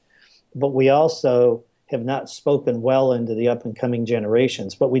deserved. But we also have not spoken well into the up-and-coming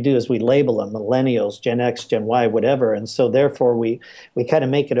generations. What we do is we label them millennials, Gen X, Gen Y, whatever. And so therefore we kind of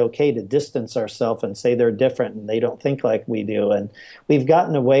make it okay to distance ourselves and say they're different and they don't think like we do. And we've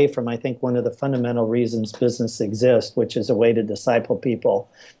gotten away from, I think, one of the fundamental reasons business exists, which is a way to disciple people.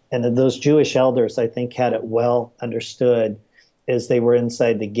 And those Jewish elders, I think, had it well understood as they were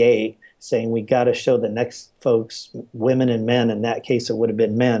inside the gate, saying we got to show the next folks, women and men. In that case, it would have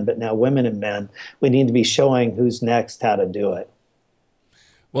been men, but now women and men. We need to be showing who's next how to do it.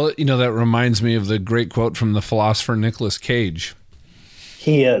 Well, that reminds me of the great quote from the philosopher Nicolas Cage.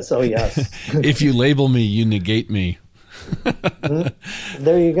 He is. Oh, yes. If you label me, you negate me.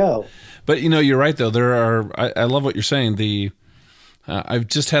 There you go. But, you're right, though. I love what you're saying. I've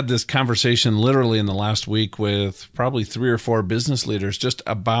just had this conversation literally in the last week with probably 3 or 4 business leaders just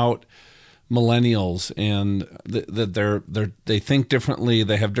about millennials and that they think differently,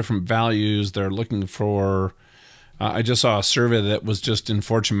 they have different values, they're looking for. I just saw a survey that was just in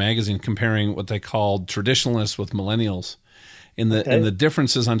Fortune magazine comparing what they called traditionalists with millennials, and the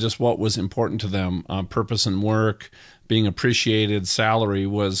differences on just what was important to them, purpose and work, being appreciated, salary,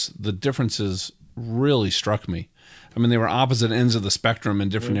 was the differences really struck me. I mean, they were opposite ends of the spectrum in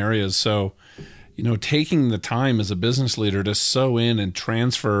different areas. So, taking the time as a business leader to sew in and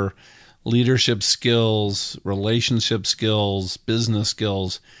transfer leadership skills, relationship skills, business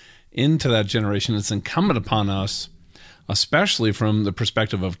skills into that generation, it's incumbent upon us, especially from the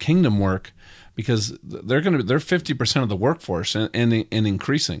perspective of kingdom work, because they're 50% of the workforce and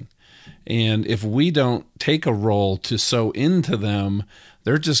increasing. And if we don't take a role to sew into them,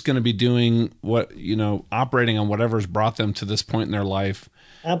 they're just going to be doing operating on whatever's brought them to this point in their life.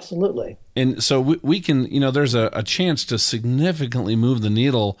 Absolutely. And so we can, there's a chance to significantly move the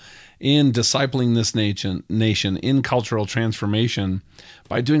needle in discipling this nation, in cultural transformation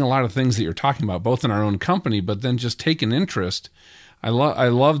by doing a lot of things that you're talking about, both in our own company, but then just take an interest. I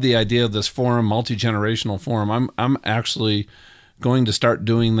love the idea of this forum, multi-generational forum. I'm actually going to start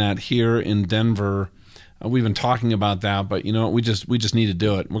doing that here in Denver. We've been talking about that, but you know, we just need to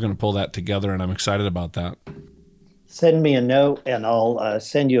do it. We're going to pull that together, and I'm excited about that. Send me a note, and I'll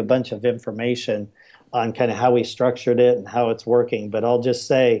send you a bunch of information on kind of how we structured it and how it's working. But I'll just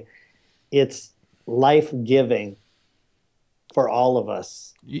say it's life-giving for all of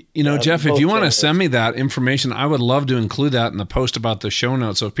us. You know, Jeff, if you want to send me that information, I would love to include that in the post about the show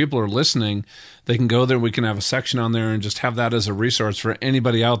notes. So if people are listening, they can go there. We can have a section on there and just have that as a resource for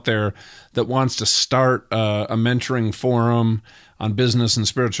anybody out there that wants to start a mentoring forum on business and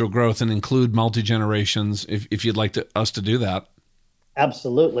spiritual growth and include multi-generations, if you'd like us to do that.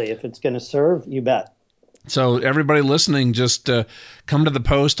 Absolutely. If it's going to serve, you bet. So everybody listening, just come to the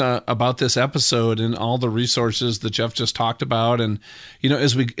post about this episode and all the resources that Jeff just talked about. And, you know,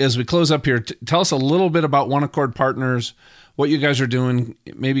 as we close up here, tell us a little bit about One Accord Partners, what you guys are doing,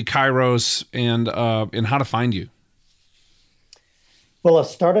 maybe Kairos, and how to find you. Well, I'll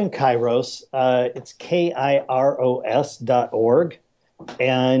start on Kairos. It's KIROS.org.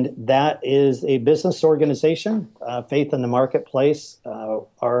 And that is a business organization, faith in the marketplace.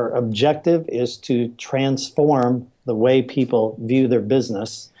 Our objective is to transform the way people view their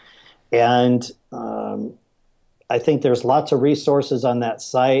business. And I think there's lots of resources on that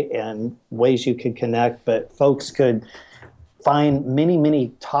site and ways you could connect, but folks could find many,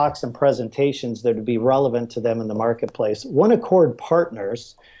 many talks and presentations that would be relevant to them in the marketplace. One Accord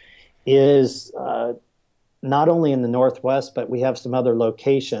Partners is not only in the Northwest, but we have some other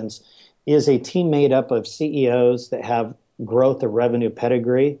locations, is a team made up of CEOs that have growth or revenue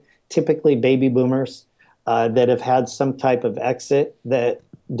pedigree, typically baby boomers that have had some type of exit, that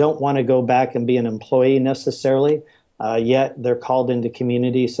don't want to go back and be an employee necessarily, yet they're called into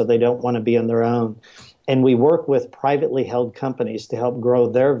community, so they don't want to be on their own. And we work with privately held companies to help grow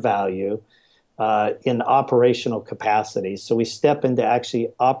their value in operational capacity. So we step into actually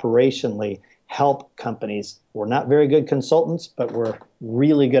operationally help companies. We're not very good consultants, but we're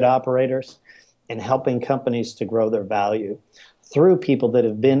really good operators in helping companies to grow their value through people that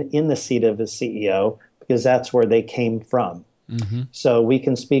have been in the seat of a CEO, because that's where they came from. Mm-hmm. So we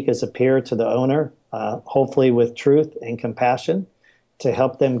can speak as a peer to the owner, hopefully with truth and compassion, to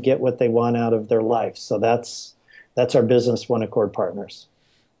help them get what they want out of their life. So that's our business, One Accord Partners.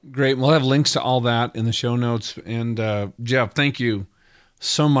 Great. We'll have links to all that in the show notes. And Jeff, thank you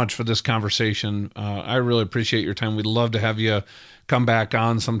so much for this conversation. I really appreciate your time. We'd love to have you come back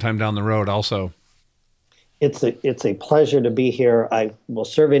on sometime down the road also. It's a pleasure to be here. I will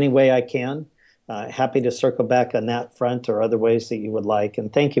serve any way I can. Happy to circle back on that front or other ways that you would like.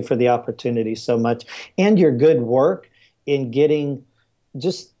 And thank you for the opportunity so much and your good work in getting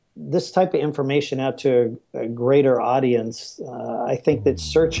just this type of information out to a greater audience. I think that's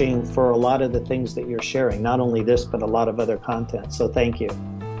searching for a lot of the things that you're sharing, not only this, but a lot of other content. So thank you.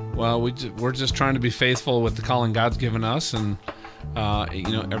 Well, we're just trying to be faithful with the calling God's given us. And,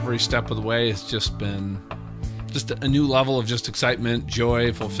 every step of the way has just been just a new level of just excitement,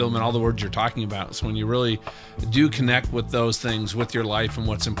 joy, fulfillment, all the words you're talking about. So when you really do connect with those things with your life and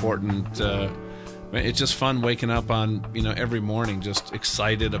what's important, it's just fun waking up on, every morning, just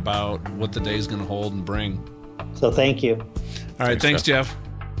excited about what the day's going to hold and bring. So thank you. All right. Thanks, Jeff.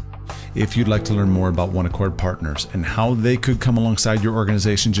 If you'd like to learn more about One Accord Partners and how they could come alongside your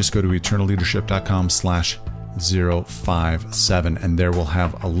organization, just go to eternalleadership.com/057, and there we'll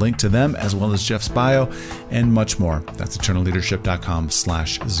have a link to them as well as Jeff's bio and much more. That's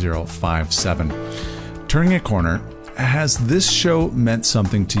eternalleadership.com/057. Turning a corner, has this show meant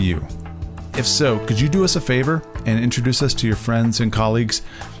something to you? If so, could you do us a favor and introduce us to your friends and colleagues?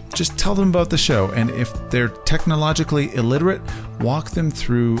 Just tell them about the show, and if they're technologically illiterate, walk them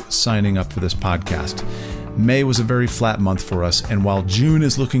through signing up for this podcast. May was a very flat month for us, and while June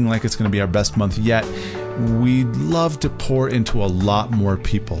is looking like it's going to be our best month yet, we'd love to pour into a lot more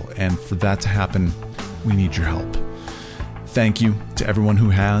people, and for that to happen, we need your help. Thank you to everyone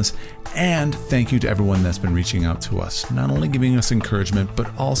who has, and thank you to everyone that's been reaching out to us, not only giving us encouragement, but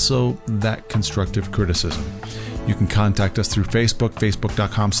also that constructive criticism. You can contact us through Facebook,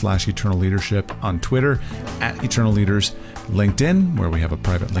 facebook.com/eternalleadership, on Twitter, @eternalleaders, LinkedIn, where we have a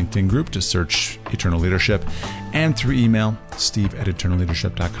private LinkedIn group, just search Eternal Leadership, and through email,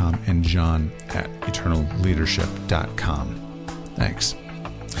 steve@eternalleadership.com and john@eternalleadership.com. Thanks.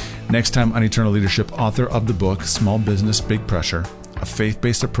 Next time on Eternal Leadership, author of the book, Small Business, Big Pressure, a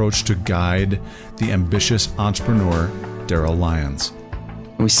faith-based approach to guide the ambitious entrepreneur, Daryl Lyons.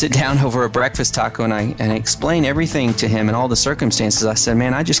 We sit down over a breakfast taco, and I explain everything to him and all the circumstances. I said,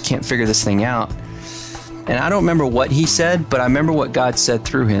 man, I just can't figure this thing out. And I don't remember what he said, but I remember what God said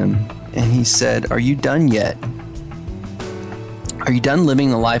through him. And he said, are you done yet? Are you done living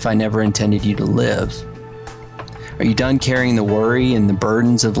the life I never intended you to live? Are you done carrying the worry and the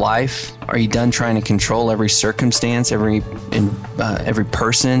burdens of life? Are you done trying to control every circumstance, every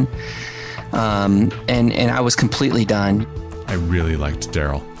person? And I was completely done. I really liked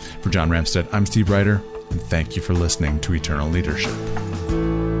Daryl. For John Ramstead, I'm Steve Ryder, and thank you for listening to Eternal Leadership.